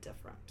incredibly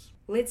different.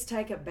 Let's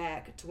take it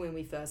back to when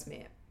we first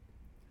met.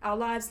 Our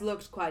lives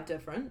looked quite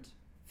different,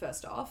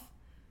 first off.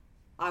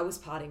 I was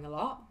partying a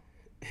lot.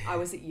 I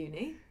was at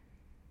uni.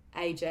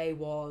 AJ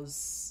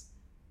was...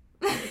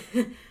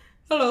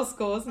 I lost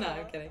scores. No,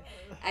 I'm kidding.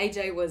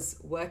 AJ was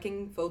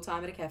working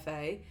full-time at a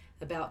cafe,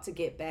 about to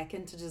get back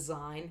into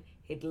design.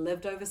 He'd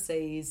lived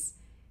overseas.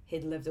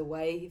 He'd lived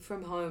away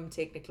from home,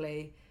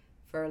 technically,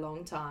 for a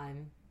long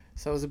time.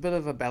 So it was a bit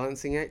of a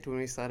balancing act when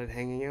we started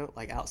hanging out,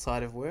 like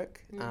outside of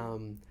work.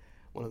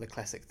 One of the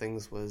classic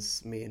things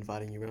was me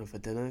inviting you around for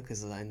dinner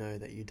because I know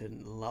that you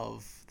didn't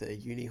love the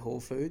uni hall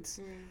foods.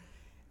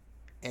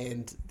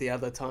 And the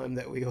other time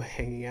that we were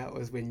hanging out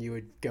was when you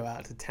would go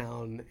out to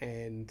town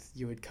and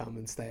you would come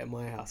and stay at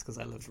my house because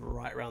I lived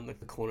right around the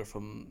corner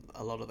from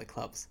a lot of the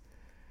clubs.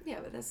 Yeah,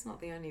 but that's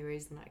not the only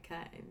reason I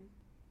came.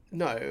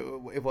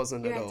 No, it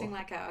wasn't at all. You're acting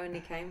like I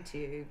only came to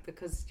you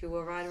because you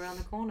were right around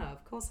the corner.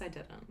 Of course I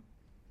didn't.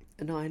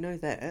 No, I know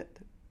that,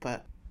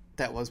 but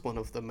that was one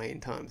of the main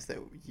times that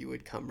you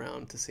would come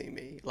round to see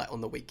me, like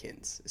on the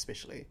weekends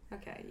especially.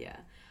 Okay, yeah.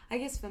 I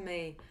guess for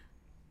me,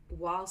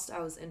 whilst I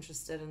was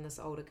interested in this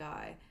older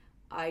guy,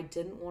 I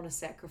didn't want to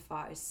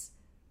sacrifice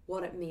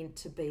what it meant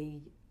to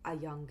be a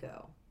young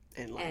girl.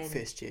 And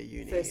first year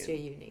uni. First year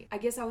uni. I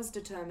guess I was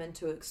determined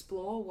to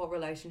explore what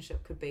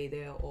relationship could be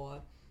there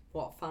or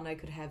what fun I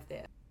could have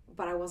there.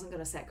 But I wasn't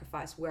going to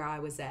sacrifice where I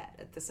was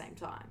at the same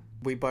time.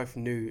 We both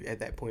knew at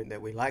that point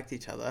that we liked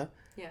each other,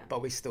 yeah,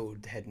 but we still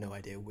had no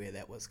idea where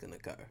that was going to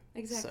go.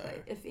 Exactly,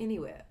 so... if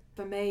anywhere.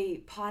 For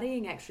me,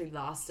 partying actually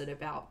lasted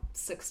about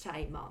 6 to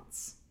 8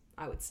 months,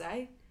 I would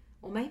say.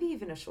 Or maybe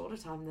even a shorter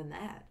time than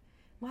that.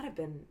 Might have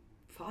been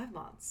 5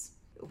 months.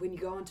 When you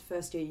go into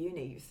first year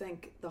uni, you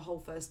think the whole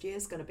first year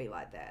is going to be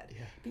like that.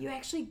 Yeah. But you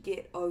actually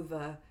get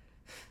over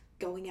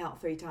going out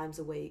 3 times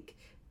a week,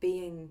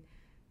 being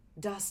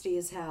dusty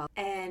as hell,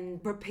 and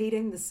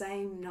repeating the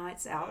same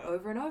nights out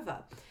over and over.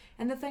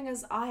 And the thing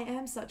is, I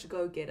am such a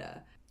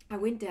go-getter. I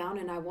went down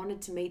and I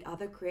wanted to meet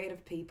other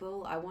creative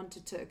people. I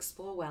wanted to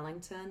explore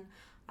Wellington.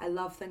 I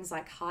love things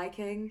like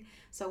hiking,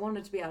 so I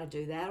wanted to be able to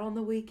do that on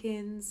the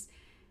weekends.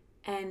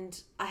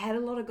 And I had a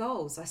lot of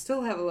goals. I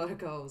still have a lot of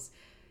goals.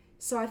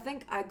 So I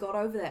think I got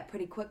over that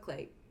pretty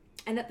quickly.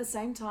 And at the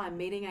same time,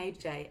 meeting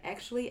AJ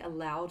actually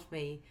allowed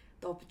me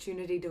the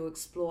opportunity to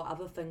explore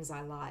other things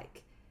I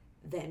like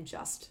than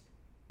just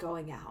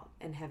going out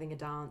and having a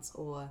dance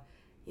or,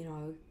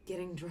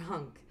 getting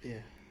drunk. Yeah.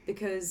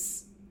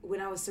 Because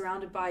when I was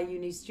surrounded by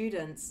uni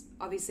students,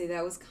 obviously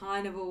that was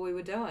kind of all we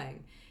were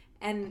doing.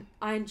 And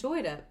I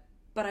enjoyed it,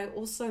 but I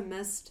also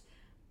missed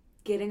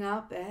getting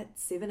up at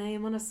 7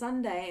 a.m. on a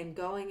Sunday and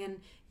going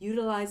and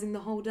utilizing the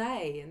whole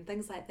day and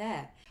things like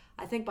that.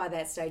 I think by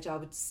that stage I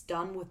was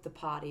done with the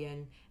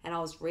partying and I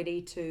was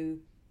ready to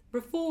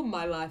reform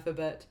my life a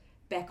bit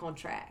back on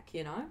track,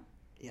 Yeah.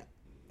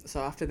 So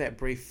after that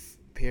brief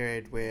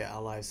period where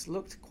our lives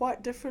looked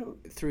quite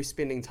different, through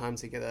spending time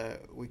together,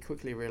 we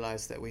quickly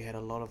realized that we had a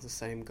lot of the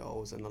same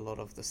goals and a lot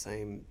of the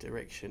same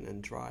direction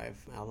and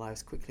drive. Our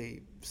lives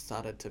quickly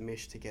started to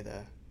mesh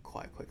together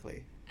quite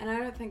quickly. And I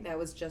don't think that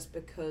was just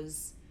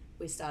because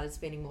we started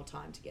spending more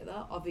time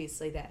together.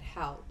 Obviously that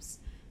helps,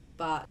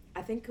 but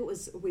I think it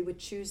was we were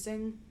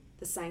choosing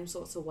the same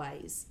sorts of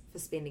ways for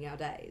spending our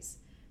days.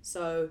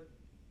 So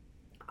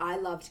I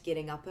loved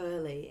getting up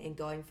early and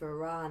going for a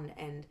run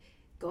and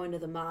going to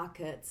the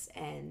markets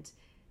and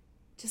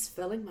just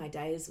filling my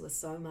days with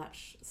so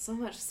much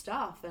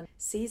stuff and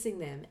seizing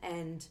them,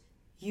 and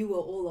you were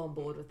all on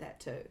board with that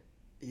too.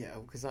 Yeah,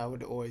 because I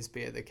would always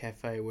be at the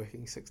cafe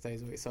working 6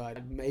 days a week, so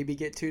I'd maybe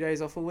get 2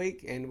 days off a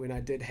week, and when I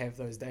did have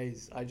those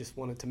days, I just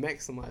wanted to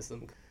maximize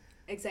them.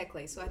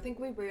 Exactly. So I think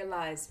we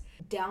realized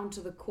down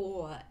to the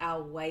core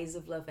our ways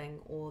of living,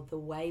 or the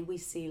way we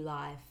see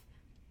life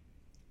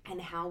and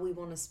how we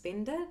want to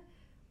spend it,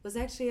 was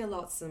actually a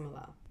lot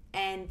similar.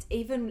 And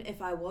even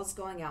if I was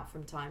going out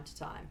from time to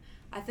time,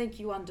 I think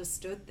you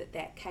understood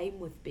that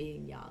came with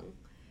being young,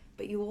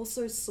 but you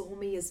also saw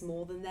me as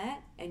more than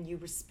that, and you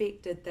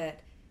respected that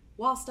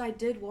whilst I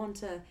did want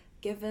to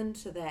give in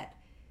to that,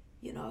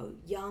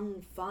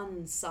 young,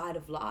 fun side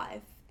of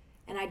life,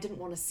 and I didn't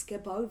want to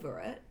skip over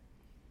it,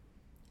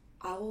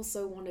 I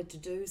also wanted to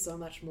do so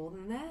much more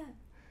than that.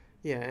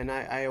 Yeah, and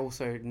I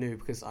also knew,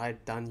 because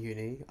I'd done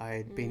uni, I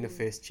had been the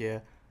first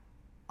year,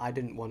 I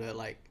didn't want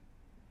to,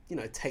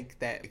 take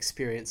that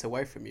experience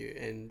away from you,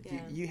 and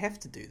you have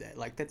to do that.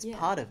 That's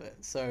part of it.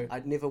 So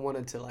I'd never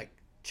wanted to,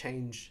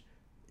 change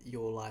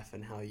your life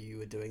and how you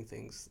were doing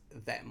things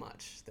that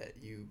much that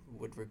you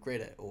would regret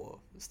it or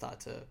start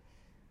to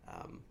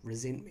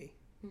resent me.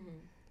 Mm-hmm.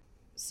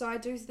 So I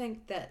do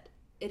think that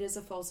it is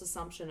a false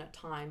assumption at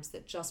times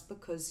that just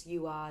because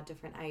you are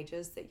different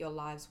ages that your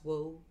lives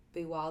will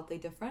be wildly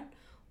different,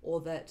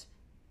 or that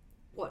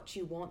what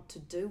you want to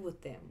do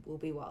with them will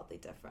be wildly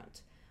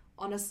different.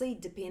 Honestly,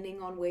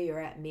 depending on where you're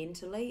at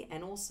mentally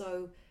and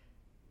also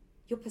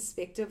your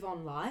perspective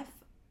on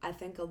life, I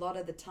think a lot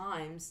of the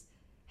times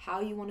how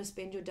you want to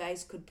spend your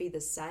days could be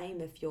the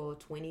same if you're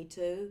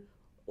 22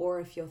 or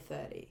if you're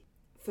 30.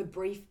 For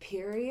brief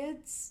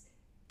periods,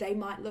 they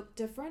might look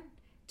different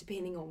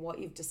depending on what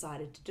you've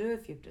decided to do.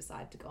 If you've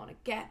decided to go on a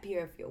gap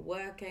year, if you're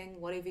working,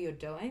 whatever you're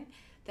doing,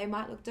 they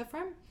might look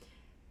different.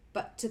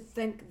 But to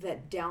think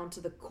that down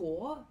to the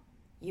core,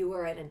 you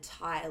are at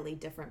entirely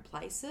different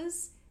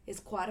places is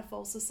quite a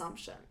false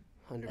assumption.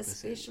 100%.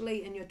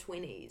 Especially in your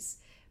 20s,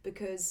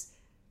 because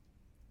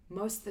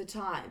most of the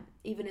time,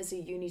 even as a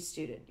uni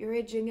student, you're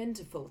edging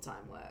into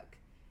full-time work.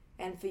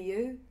 And for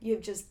you,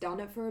 you've just done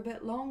it for a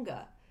bit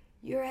longer.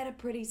 You're at a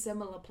pretty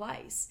similar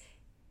place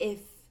if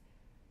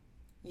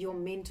your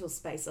mental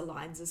space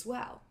aligns as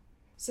well.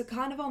 So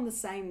kind of on the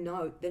same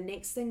note, the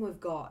next thing we've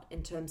got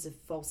in terms of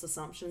false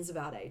assumptions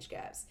about age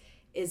gaps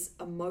is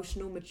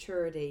emotional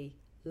maturity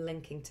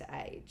linking to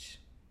age.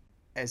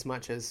 As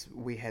much as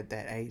we had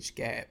that age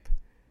gap,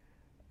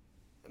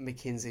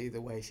 Mackenzie,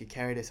 the way she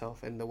carried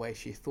herself and the way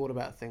she thought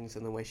about things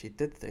and the way she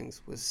did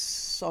things was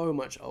so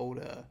much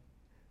older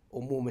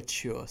or more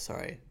mature,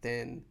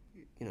 than,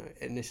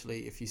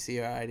 initially if you see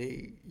her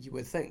ID, you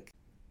would think.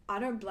 I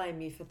don't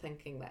blame you for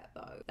thinking that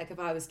though. If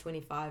I was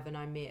 25 and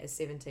I met a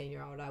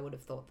 17-year-old, I would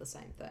have thought the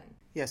same thing.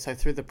 Yeah, so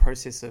through the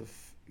process of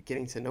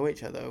getting to know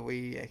each other,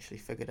 we actually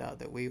figured out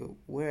that we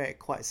were at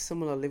quite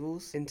similar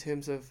levels in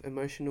terms of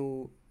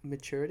emotional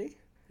maturity.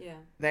 Yeah.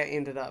 That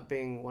ended up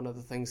being one of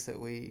the things that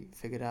we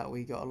figured out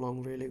we got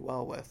along really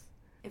well with.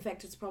 In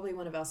fact, it's probably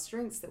one of our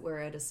strengths that we're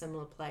at a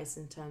similar place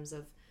in terms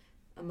of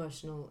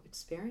emotional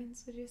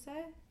experience, would you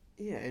say?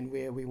 Yeah, and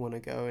where we want to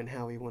go and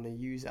how we want to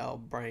use our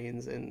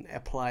brains and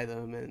apply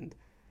them and,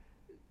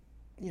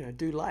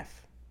 do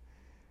life.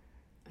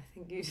 I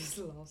think you just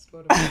lost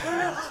what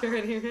emotional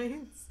maturity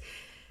means.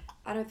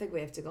 I don't think we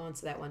have to go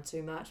into that one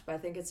too much, but I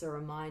think it's a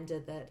reminder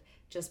that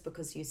just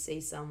because you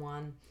see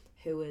someone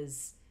who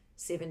is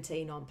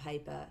 17 on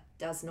paper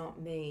does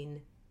not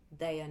mean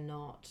they are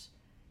not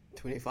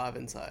 25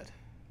 inside.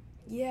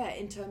 Yeah,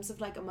 in terms of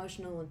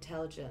emotional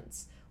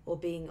intelligence or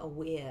being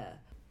aware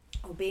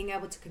or being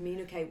able to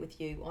communicate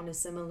with you on a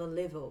similar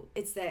level.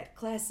 It's that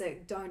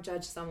classic, don't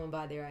judge someone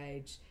by their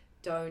age,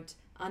 don't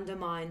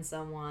undermine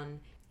someone.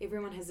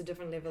 Everyone has a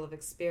different level of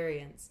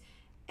experience.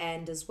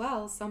 And as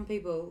well, some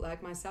people,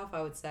 like myself,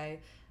 I would say,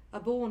 are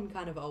born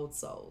kind of old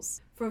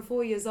souls. From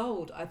 4 years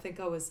old, I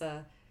think I was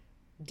a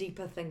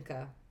deeper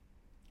thinker.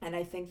 And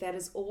I think that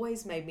has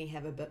always made me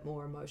have a bit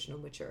more emotional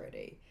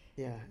maturity.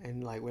 Yeah,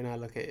 and when I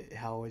look at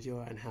how old you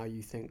are and how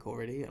you think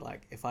already,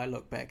 if I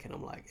look back and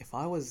I'm if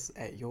I was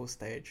at your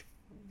stage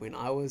when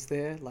I was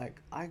there,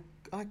 I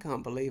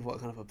can't believe what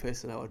kind of a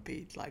person I would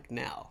be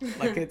now.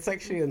 It's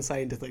actually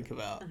insane to think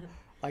about.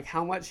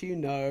 How much you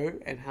know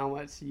and how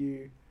much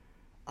you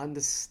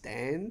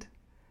understand.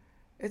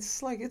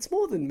 It's it's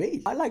more than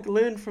me. I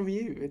learn from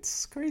you.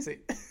 It's crazy.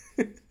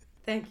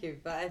 Thank you.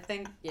 But I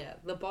think,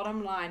 the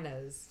bottom line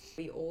is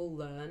we all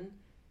learn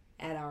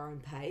at our own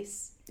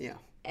pace. Yeah.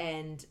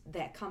 And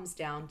that comes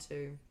down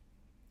to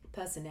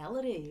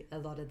personality a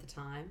lot of the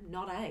time,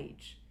 not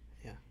age.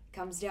 Yeah. It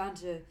comes down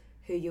to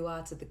who you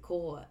are to the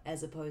core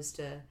as opposed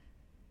to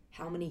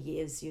how many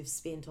years you've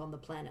spent on the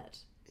planet.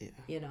 Yeah.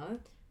 You know?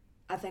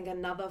 I think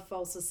another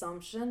false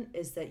assumption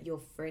is that your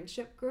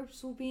friendship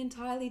groups will be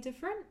entirely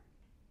different.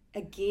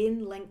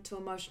 Again, linked to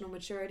emotional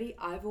maturity,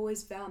 I've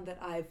always found that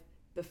I've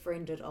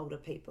befriended older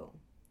people.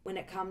 When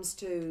it comes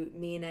to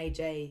me and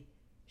AJ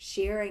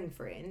sharing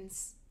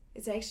friends,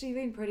 it's actually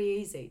been pretty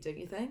easy, don't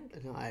you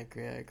think? No, I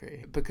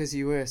agree. Because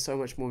you were so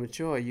much more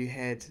mature, you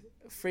had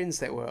friends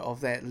that were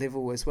of that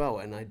level as well,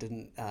 and I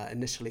didn't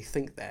initially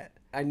think that.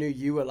 I knew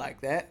you were like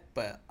that,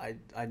 but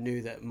I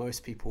knew that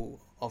most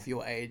people of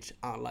your age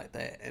aren't like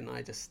that, and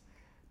I just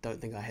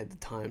don't think I had the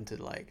time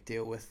to like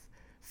deal with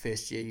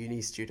first year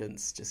uni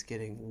students just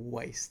getting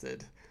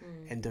wasted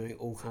and doing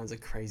all kinds of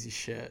crazy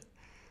shit.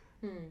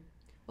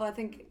 Well, I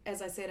think,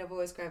 as I said, I've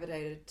always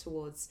gravitated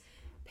towards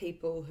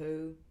people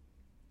who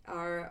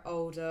are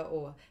older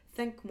or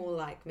think more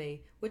like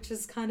me, which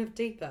is kind of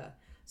deeper.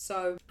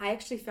 So I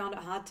actually found it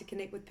hard to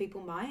connect with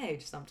people my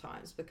age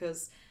sometimes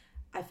because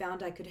I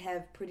found I could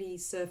have pretty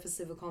surface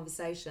level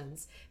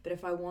conversations, but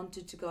if I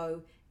wanted to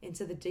go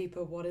into the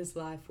deeper, what is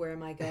life, where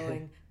am I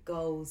going,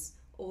 goals,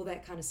 all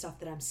that kind of stuff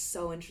that I'm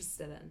so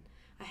interested in,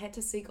 I had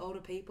to seek older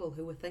people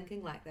who were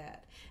thinking like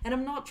that. And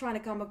I'm not trying to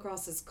come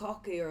across as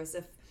cocky or as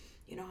if,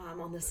 you know,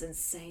 I'm on this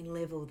insane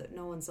level that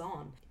no one's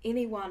on.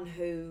 Anyone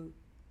who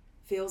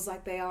feels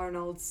like they are an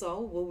old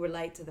soul will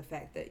relate to the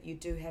fact that you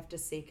do have to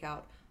seek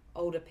out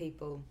older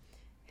people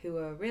who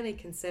are really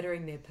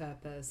considering their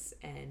purpose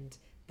and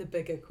the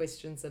bigger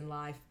questions in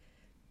life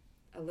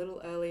a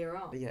little earlier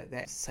on. Yeah,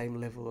 that same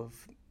level of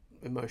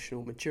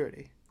emotional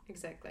maturity.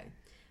 Exactly.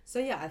 So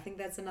yeah, I think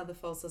that's another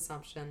false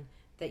assumption,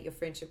 that your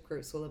friendship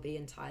groups will be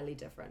entirely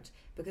different.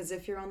 Because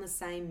if you're on the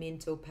same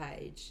mental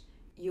page,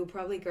 you'll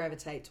probably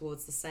gravitate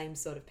towards the same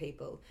sort of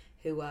people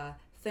who are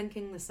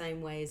thinking the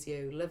same way as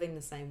you, living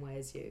the same way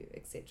as you,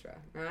 etc.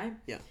 Right?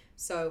 Yeah.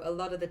 So a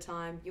lot of the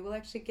time, you will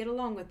actually get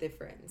along with their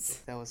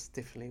friends. That was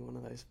definitely one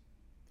of those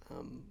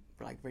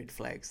like red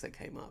flags that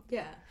came up.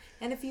 Yeah.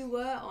 And if you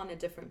were on a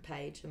different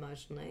page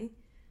emotionally,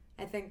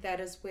 I think that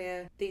is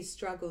where these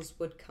struggles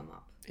would come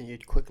up. And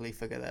you'd quickly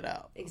figure that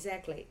out.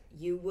 Exactly.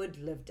 You would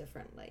live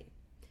differently.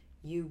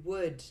 You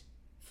would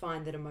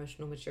find that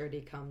emotional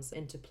maturity comes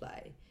into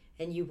play.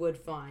 And you would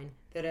find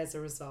that as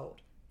a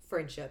result,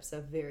 friendships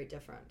are very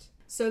different.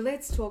 So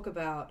let's talk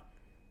about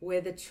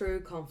where the true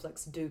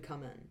conflicts do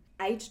come in.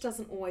 Age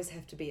doesn't always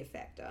have to be a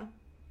factor.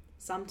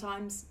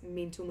 Sometimes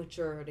mental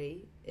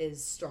maturity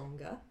is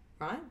stronger,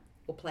 right?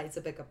 Or plays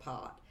a bigger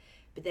part.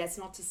 But that's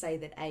not to say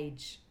that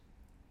age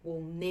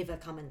will never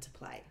come into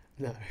play.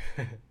 No.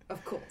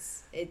 Of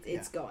course,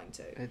 it's going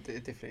to. It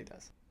definitely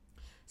does.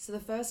 So the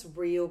first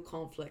real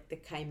conflict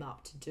that came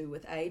up to do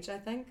with age, I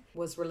think,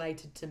 was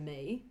related to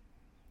me.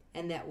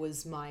 And that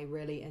was my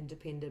really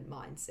independent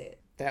mindset.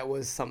 That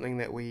was something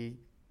that we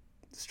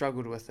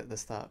struggled with at the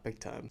start, big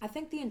time. I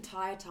think the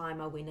entire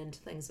time I went into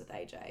things with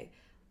AJ,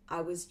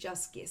 I was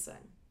just guessing.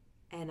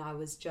 And I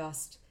was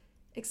just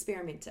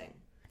experimenting.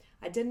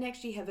 I didn't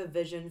actually have a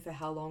vision for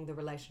how long the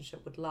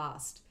relationship would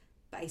last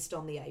based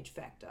on the age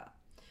factor.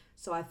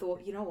 So I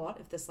thought, you know what,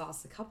 if this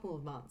lasts a couple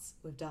of months,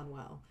 we've done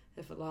well.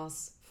 If it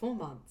lasts 4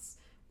 months,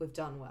 we've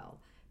done well.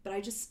 But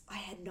I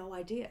had no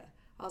idea.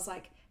 I was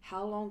like,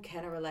 how long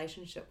can a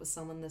relationship with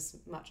someone this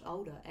much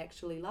older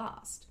actually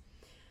last?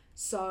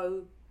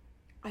 So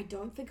I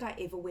don't think I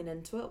ever went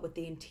into it with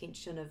the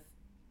intention of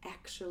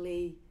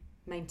actually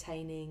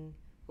maintaining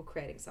or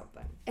creating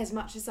something. As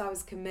much as I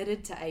was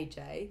committed to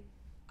AJ,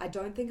 I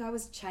don't think I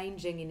was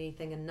changing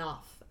anything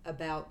enough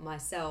about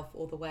myself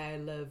or the way I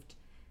lived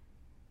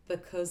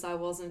because I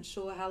wasn't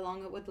sure how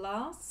long it would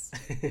last.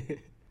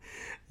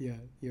 Yeah,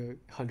 you're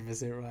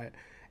 100% right.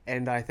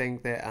 And I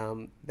think that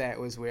that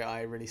was where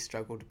I really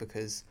struggled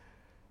because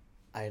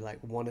I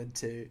wanted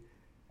to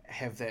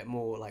have that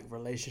more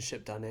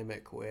relationship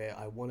dynamic where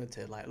I wanted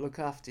to look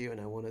after you and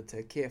I wanted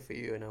to care for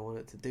you and I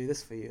wanted to do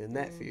this for you and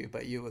that for you,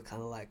 but you were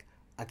kind of like,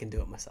 I can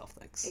do it myself,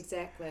 thanks.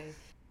 Exactly.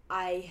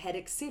 I had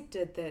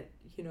accepted that,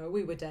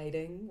 we were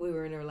dating, we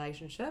were in a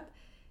relationship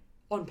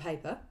on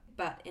paper,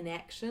 but in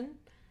action,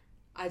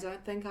 I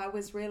don't think I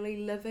was really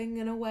living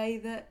in a way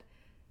that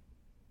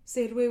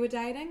said we were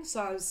dating.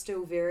 So I was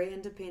still very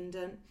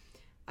independent.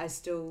 I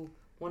still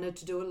wanted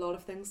to do a lot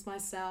of things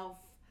myself.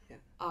 Yeah.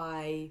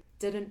 I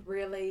didn't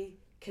really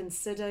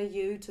consider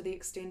you to the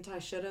extent I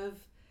should have.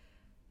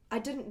 I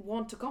didn't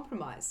want to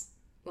compromise.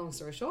 Long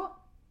story short,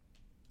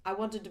 I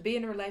wanted to be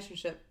in a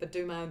relationship but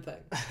do my own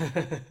thing.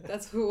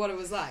 That's what it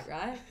was like,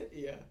 right?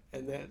 Yeah,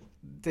 and that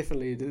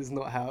definitely is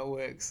not how it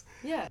works.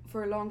 Yeah,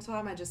 for a long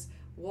time I just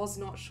was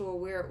not sure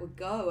where it would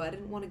go. I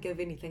didn't want to give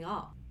anything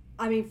up.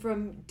 I mean,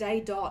 from day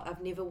dot,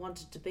 I've never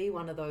wanted to be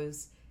one of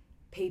those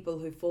people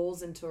who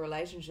falls into a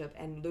relationship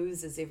and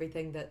loses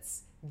everything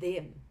that's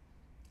them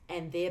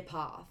and their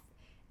path.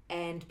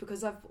 And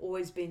because I've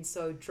always been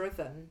so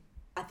driven,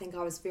 I I think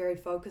I was very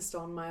focused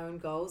on my own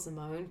goals and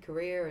my own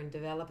career and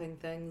developing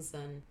things.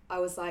 And I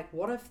was like,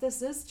 what if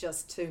this is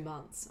just 2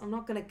 months? I'm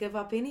not going to give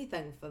up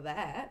anything for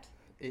that.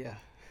 Yeah.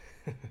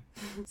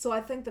 So I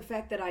think the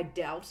fact that I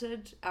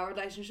doubted our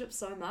relationship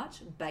so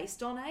much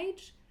based on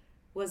age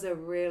was a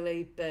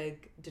really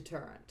big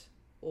deterrent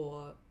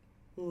or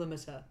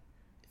limiter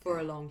for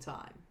a long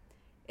time.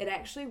 It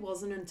actually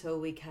wasn't until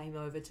we came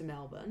over to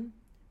Melbourne,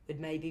 we'd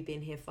maybe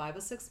been here 5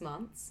 or 6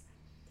 months,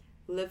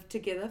 lived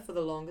together for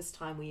the longest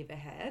time we ever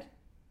had,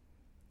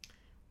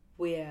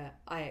 where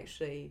I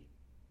actually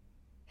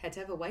had to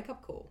have a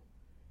wake-up call.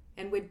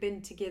 And we'd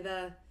been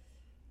together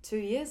 2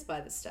 years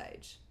by this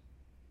stage.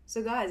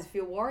 So guys, if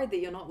you're worried that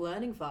you're not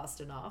learning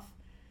fast enough,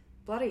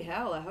 bloody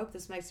hell, I hope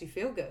this makes you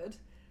feel good,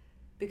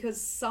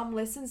 because some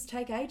lessons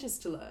take ages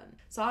to learn.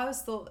 So I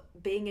always thought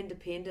being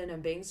independent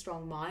and being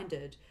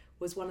strong-minded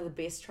was one of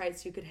the best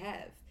traits you could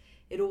have.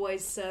 It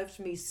always served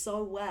me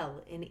so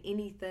well in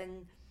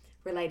anything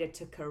related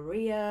to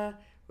career,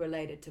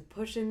 related to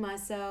pushing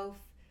myself.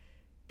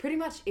 Pretty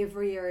much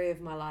every area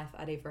of my life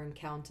I'd ever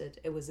encountered,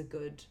 it was a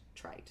good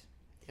trait.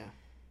 Yeah.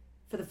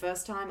 For the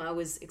first time, I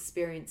was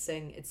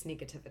experiencing its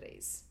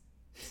negativities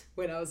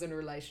when I was in a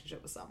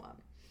relationship with someone.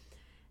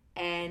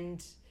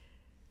 And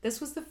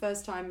this was the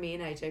first time me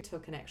and AJ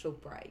took an actual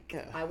break.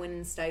 Yeah. I went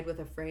and stayed with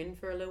a friend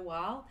for a little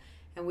while,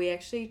 and we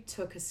actually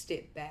took a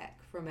step back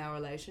from our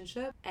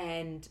relationship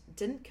and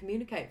didn't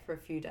communicate for a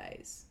few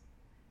days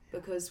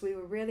because we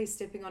were really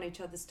stepping on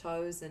each other's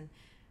toes and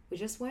we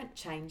just weren't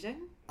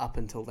changing. Up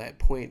until that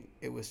point,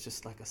 it was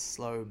just like a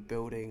slow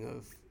building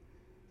of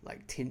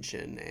like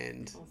tension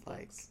and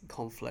like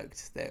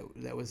conflict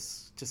that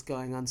was just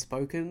going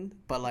unspoken,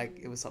 but like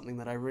it was something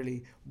that I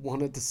really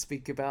wanted to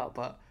speak about,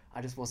 but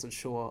I just wasn't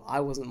sure. I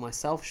wasn't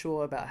myself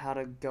sure about how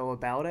to go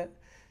about it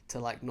to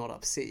like not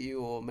upset you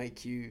or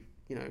make you,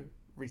 you know,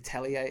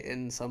 retaliate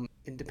in some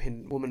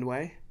independent woman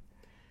way.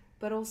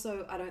 But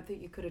also, I don't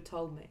think you could have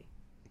told me.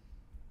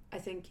 I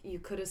think you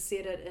could have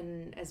said it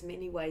in as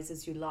many ways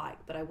as you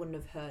like, but I wouldn't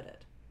have heard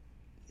it.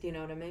 Do you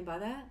know what I mean by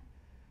that?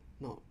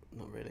 Not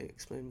really.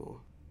 Explain more.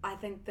 I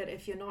think that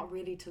if you're not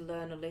ready to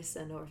learn a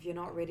lesson or if you're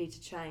not ready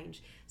to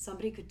change,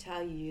 somebody could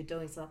tell you you're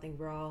doing something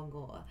wrong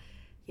or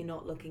you're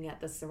not looking at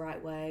this the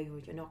right way or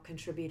you're not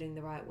contributing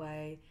the right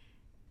way,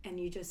 and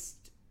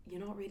you're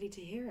not ready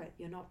to hear it.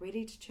 You're not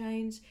ready to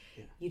change.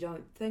 Yeah. You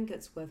don't think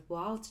it's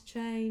worthwhile to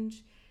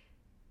change,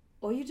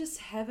 or you just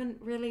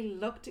haven't really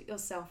looked at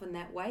yourself in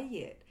that way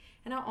yet.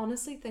 And I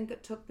honestly think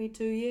it took me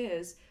 2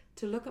 years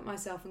to look at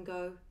myself and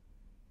go,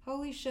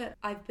 holy shit,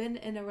 I've been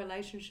in a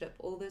relationship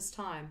all this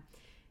time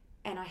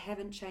and I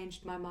haven't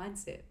changed my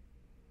mindset.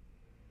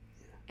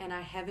 Yeah. And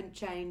I haven't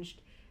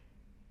changed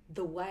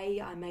the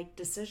way I make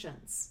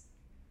decisions.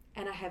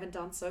 And I haven't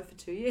done so for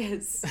 2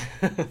 years.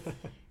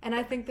 And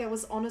I think that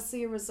was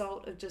honestly a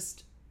result of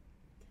just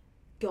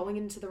going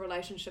into the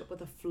relationship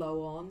with a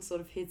flow-on sort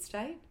of head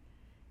state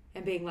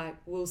and being like,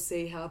 we'll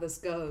see how this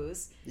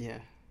goes. Yeah.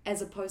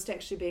 As opposed to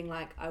actually being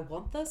like, I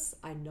want this,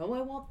 I know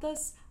I want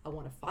this, I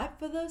want to fight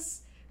for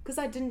this, because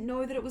I didn't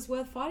know that it was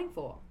worth fighting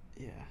for.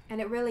 Yeah. And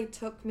it really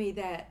took me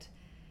that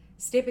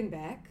stepping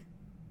back,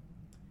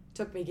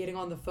 took me getting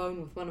on the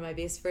phone with one of my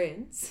best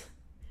friends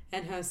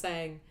and her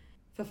saying,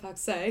 for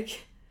fuck's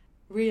sake,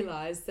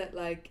 realize that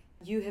like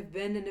you have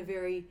been in a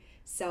very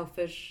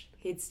selfish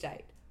head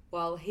state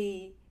while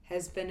he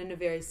has been in a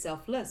very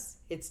selfless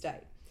head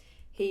state.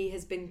 He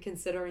has been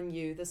considering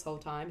you this whole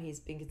time. He's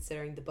been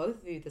considering the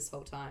both of you this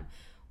whole time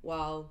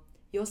while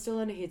you're still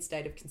in a head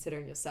state of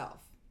considering yourself.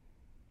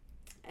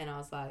 And I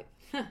was like,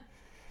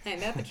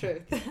 ain't that the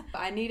truth?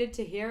 I needed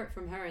to hear it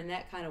from her in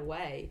that kind of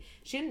way.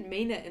 She didn't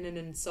mean it in an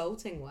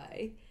insulting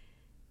way.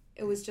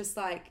 It was just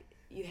like,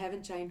 you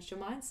haven't changed your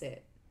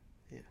mindset.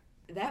 Yeah.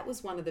 That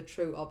was one of the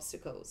true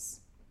obstacles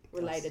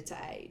related to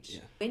age.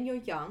 Yeah. When you're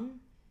young,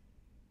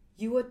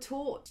 you were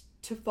taught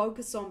to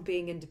focus on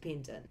being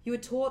independent. You were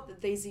taught that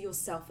these are your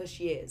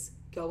selfish years.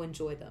 Go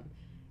enjoy them.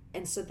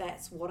 And so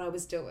that's what I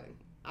was doing.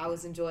 I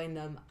was enjoying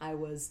them. I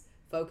was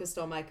focused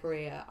on my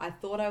career. I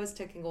thought I was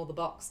ticking all the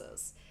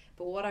boxes.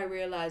 But what I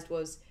realized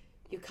was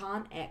you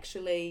can't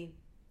actually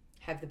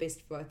have the best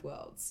of both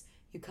worlds.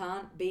 You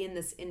can't be in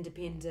this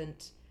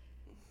independent,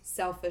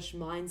 selfish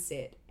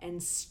mindset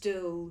and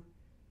still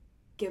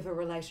give a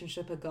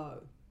relationship a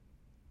go.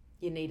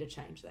 You need to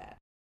change that.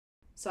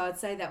 So I'd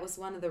say that was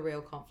one of the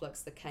real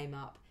conflicts that came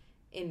up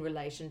in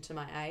relation to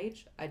my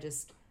age. I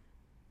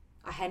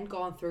hadn't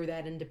gone through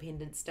that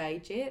independent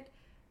stage yet,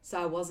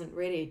 so I wasn't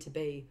ready to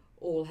be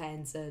all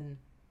hands in,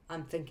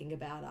 I'm thinking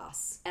about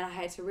us. And I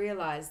had to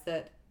realize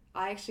that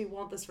I actually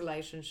want this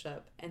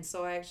relationship, and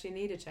so I actually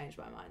need to change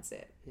my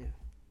mindset. Yeah.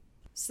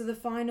 So the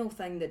final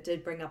thing that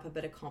did bring up a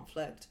bit of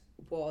conflict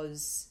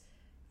was,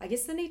 I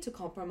guess, the need to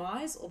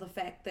compromise, or the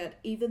fact that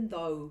even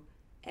though,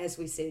 as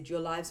we said,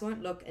 your lives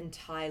won't look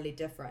entirely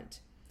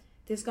different,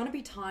 there's going to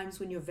be times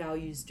when your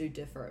values do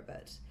differ a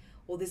bit,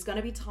 or there's going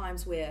to be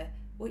times where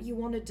what you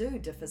want to do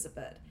differs a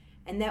bit,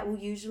 and that will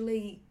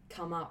usually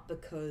come up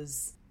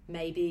because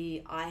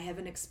maybe I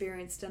haven't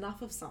experienced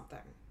enough of something,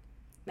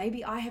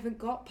 Maybe I haven't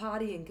got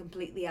partying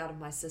completely out of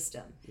my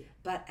system,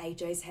 but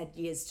AJ's had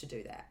years to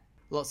do that.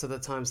 Lots of the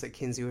times that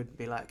Kinsey would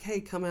be like, hey,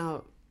 come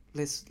out,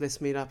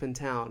 let's meet up in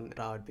town.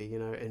 I would be,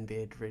 in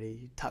bed,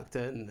 really tucked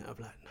in. I'd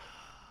be like, no,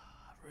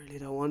 I really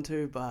don't want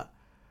to, but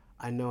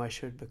I know I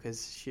should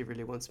because she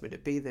really wants me to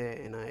be there,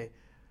 and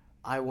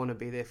I want to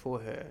be there for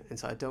her, and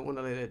so I don't want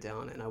to let her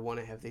down, and I want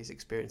to have these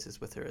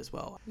experiences with her as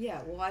well.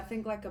 Yeah, well, I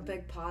think like a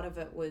big part of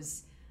it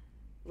was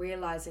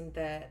realizing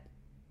that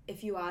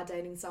if you are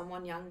dating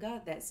someone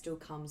younger, that still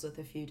comes with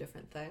a few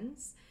different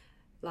things.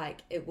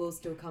 Like, it will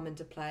still come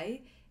into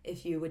play.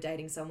 If you were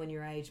dating someone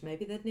your age,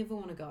 maybe they'd never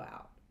want to go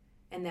out,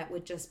 and that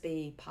would just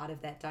be part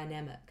of that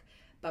dynamic.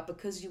 But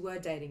because you were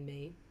dating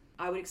me,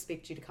 I would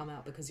expect you to come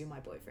out because you're my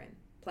boyfriend,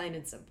 plain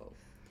and simple.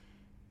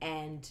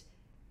 And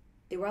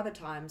there were other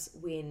times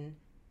when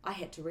I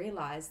had to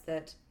realize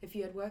that if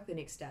you had work the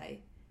next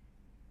day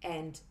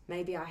and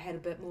maybe I had a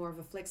bit more of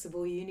a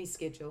flexible uni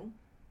schedule,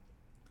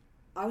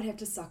 I would have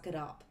to suck it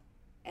up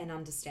and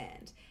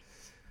understand.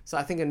 So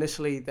I think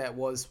initially that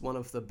was one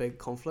of the big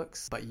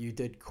conflicts, but you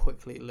did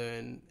quickly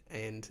learn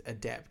and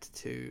adapt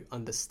to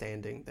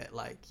understanding that,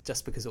 like,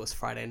 just because it was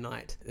Friday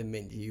night, it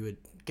meant you would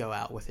go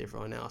out with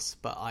everyone else,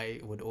 but I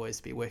would always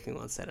be working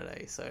on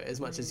Saturday. So as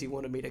much as you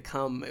wanted me to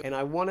come, and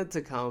I wanted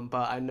to come,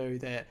 but I knew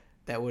that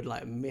would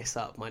like mess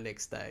up my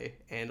next day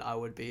and I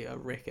would be a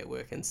wreck at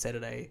work, and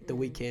Saturday, the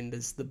weekend,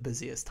 is the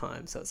busiest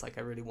time. So it's like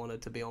I really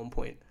wanted to be on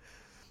point.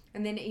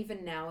 And then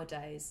even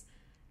nowadays,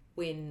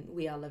 when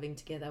we are living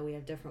together, we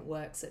have different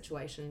work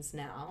situations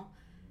now,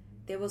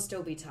 there will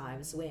still be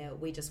times where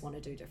we just want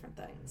to do different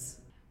things,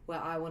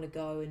 where I want to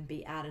go and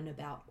be out and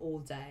about all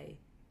day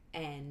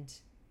and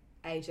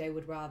AJ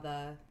would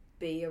rather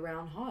be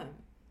around home.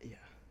 Yeah.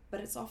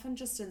 But it's often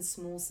just in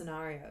small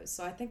scenarios.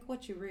 So I think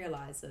what you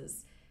realize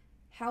is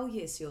how,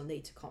 yes, you'll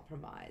need to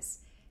compromise.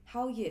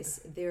 How, yes,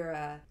 there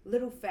are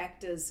little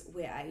factors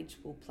where age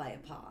will play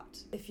a part.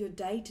 If your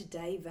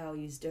day-to-day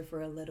values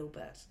differ a little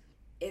bit,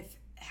 if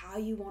how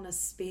you want to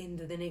spend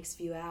the next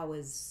few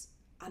hours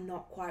are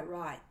not quite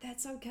right,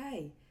 that's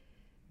okay.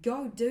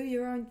 Go do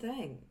your own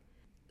thing.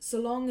 So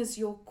long as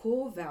your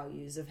core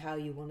values of how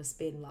you want to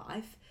spend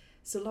life,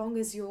 so long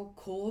as your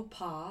core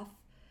path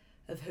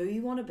of who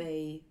you want to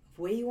be, of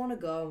where you want to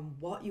go and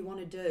what you want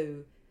to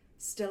do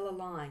still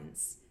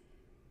aligns,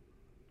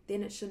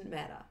 then it shouldn't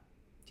matter.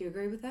 Do you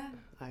agree with that?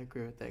 I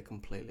agree with that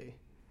completely.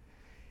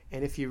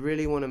 And if you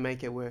really want to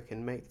make it work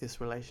and make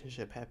this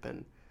relationship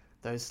happen,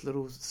 those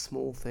little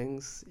small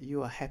things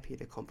you are happy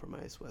to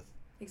compromise with.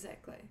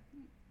 Exactly.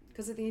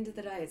 Because at the end of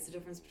the day, it's the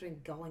difference between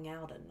going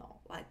out and not.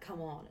 Like,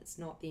 come on, it's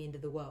not the end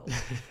of the world.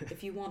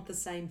 If you want the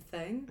same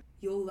thing,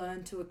 you'll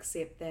learn to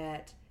accept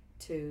that,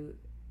 to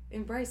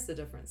embrace the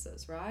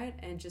differences, right?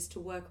 And just to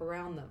work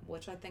around them,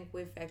 which I think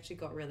we've actually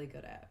got really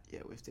good at.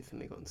 Yeah, we've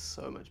definitely gotten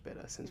so much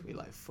better since we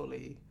like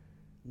fully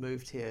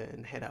moved here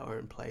and had our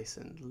own place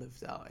and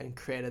lived out and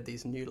created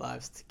these new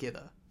lives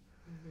together.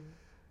 Mm-hmm.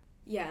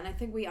 Yeah, and I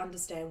think we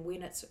understand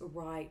when it's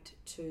right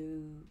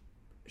to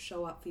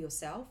show up for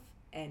yourself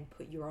and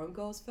put your own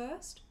goals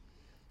first,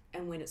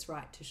 and when it's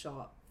right to show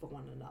up for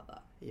one another.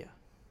 Yeah.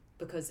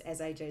 Because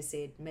as AJ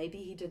said, maybe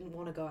he didn't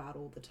want to go out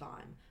all the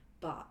time,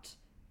 but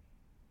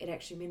it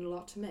actually meant a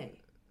lot to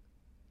me.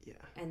 Yeah.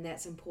 And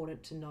that's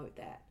important to note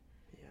that.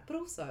 Yeah. But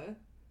also,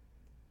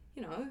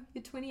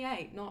 you're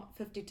 28, not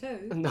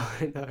 52. No.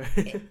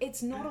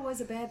 It's not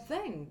always a bad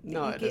thing that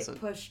No, you it get isn't.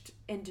 pushed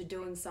into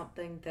doing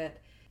something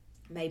that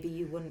maybe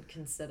you wouldn't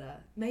consider.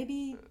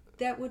 Maybe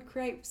that would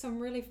create some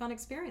really fun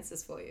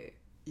experiences for you.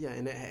 Yeah,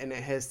 and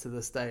it has to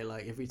this day.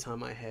 Like, every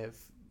time I have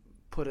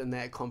put in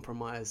that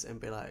compromise and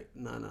be like,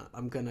 no,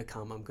 I'm gonna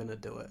come, I'm gonna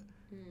do it.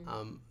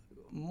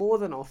 More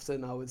than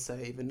often, I would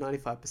say, even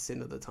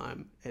 95% of the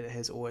time, it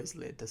has always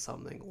led to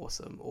something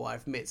awesome. Or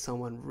I've met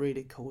someone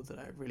really cool that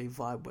I really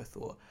vibe with,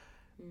 or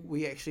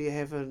we actually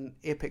have an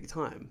epic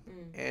time,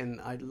 and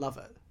I love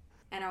it.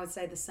 And I would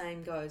say the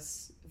same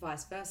goes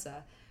vice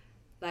versa.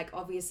 Like,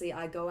 obviously,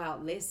 I go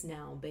out less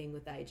now being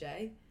with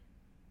AJ.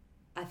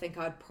 I think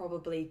I'd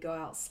probably go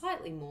out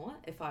slightly more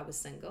if I was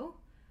single,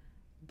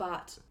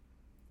 but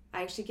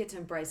I actually get to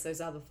embrace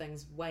those other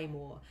things way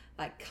more,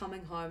 like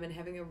coming home and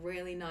having a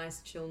really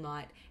nice chill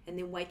night and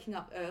then waking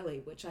up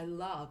early, which I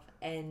love,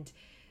 and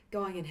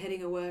going and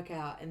hitting a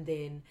workout and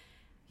then,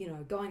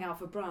 going out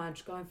for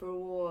brunch, going for a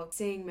walk,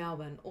 seeing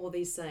Melbourne, all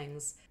these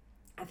things.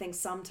 I think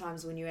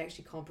sometimes when you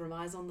actually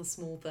compromise on the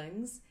small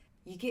things,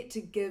 you get to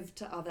give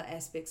to other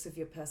aspects of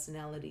your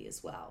personality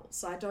as well.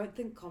 So I don't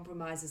think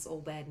compromise is all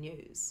bad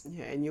news.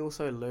 Yeah, and you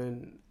also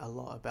learn a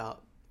lot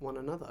about one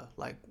another,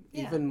 like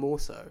Yeah. even more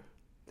so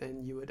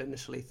than you would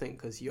initially think,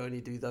 because you only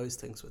do those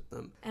things with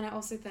them. And I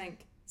also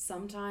think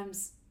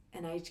sometimes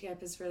an age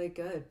gap is really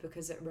good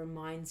because it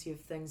reminds you of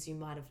things you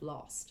might have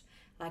lost.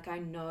 Like, I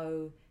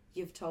know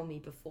you've told me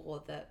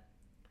before that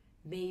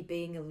me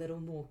being a little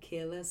more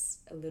careless,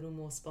 a little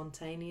more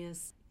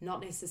spontaneous,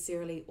 not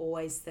necessarily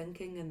always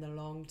thinking in the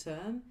long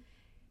term,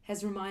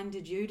 has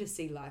reminded you to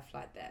see life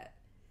like that,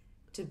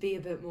 to be a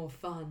bit more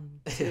fun,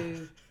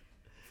 to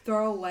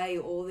throw away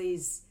all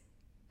these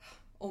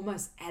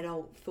almost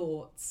adult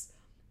thoughts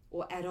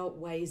or adult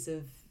ways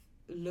of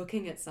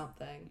looking at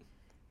something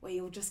where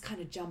you'll just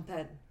kind of jump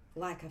in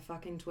like a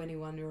fucking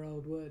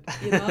 21-year-old would,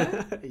 you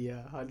know?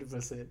 Yeah,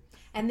 100%.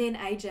 And then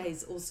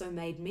AJ's also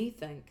made me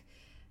think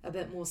a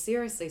bit more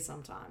seriously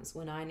sometimes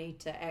when I need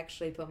to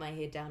actually put my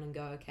head down and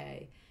go,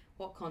 okay,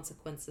 what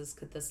consequences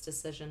could this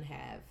decision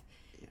have?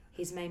 Yeah.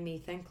 He's made me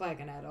think like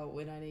an adult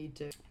when I need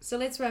to. So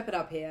let's wrap it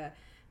up here.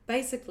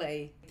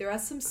 Basically, there are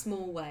some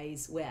small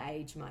ways where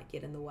age might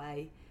get in the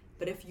way,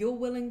 but if you're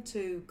willing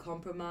to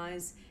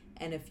compromise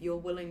and if you're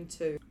willing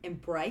to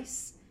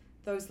embrace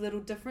those little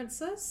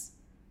differences,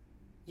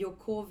 your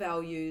core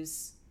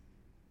values,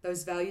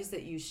 those values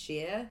that you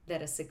share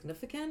that are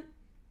significant,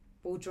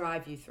 will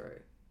drive you through.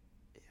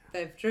 Yeah.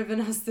 They've driven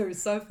us through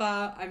so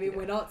far. I mean,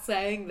 we're not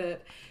saying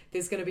that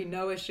there's going to be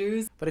no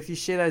issues. But if you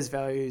share those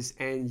values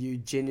and you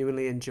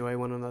genuinely enjoy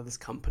one another's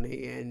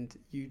company and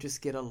you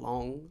just get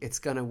along, it's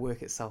going to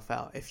work itself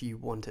out if you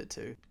want it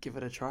to. Give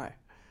it a try.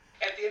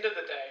 At the end of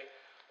the day,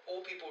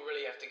 all people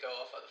really have to go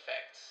off are the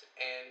facts,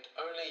 and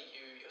only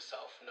you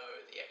yourself know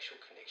the actual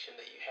connection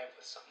that you have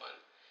with someone.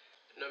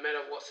 No matter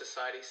what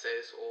society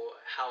says or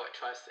how it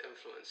tries to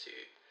influence you,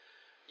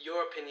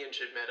 your opinion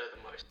should matter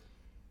the most.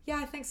 Yeah,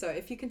 I think so.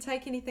 If you can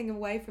take anything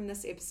away from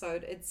this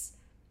episode, it's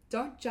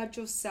don't judge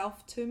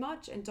yourself too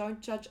much and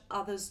don't judge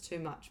others too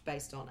much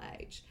based on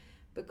age,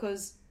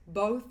 because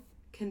both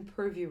can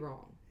prove you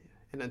wrong.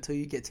 And until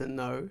you get to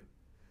know,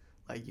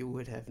 like, you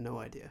would have no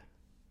idea.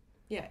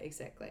 Yeah,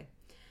 exactly.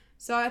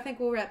 So I think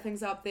we'll wrap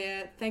things up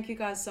there. Thank you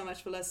guys so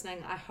much for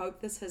listening. I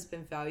hope this has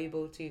been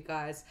valuable to you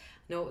guys.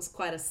 I know it was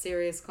quite a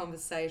serious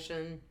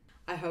conversation.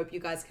 I hope you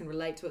guys can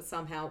relate to it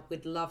somehow.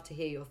 We'd love to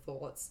hear your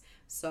thoughts.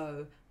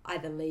 So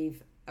either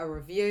leave a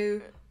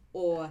review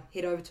or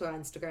head over to our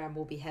Instagram.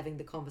 We'll be having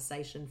the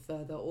conversation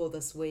further or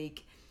this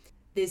week.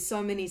 There's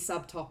so many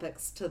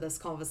subtopics to this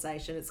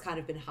conversation. It's kind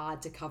of been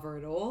hard to cover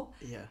it all.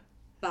 Yeah.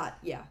 But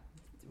yeah,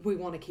 we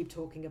want to keep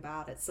talking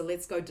about it. So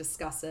let's go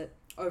discuss it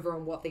over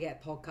on What The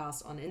Gap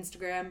Podcast on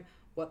Instagram,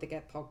 What The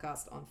Gap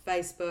Podcast on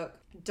Facebook.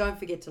 Don't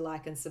forget to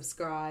like and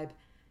subscribe.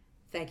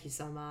 Thank you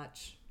so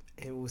much.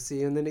 And we'll see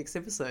you in the next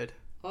episode.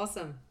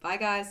 Awesome. Bye,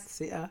 guys.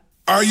 See ya.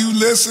 Are you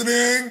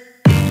listening?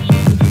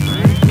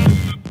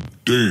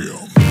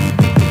 Damn.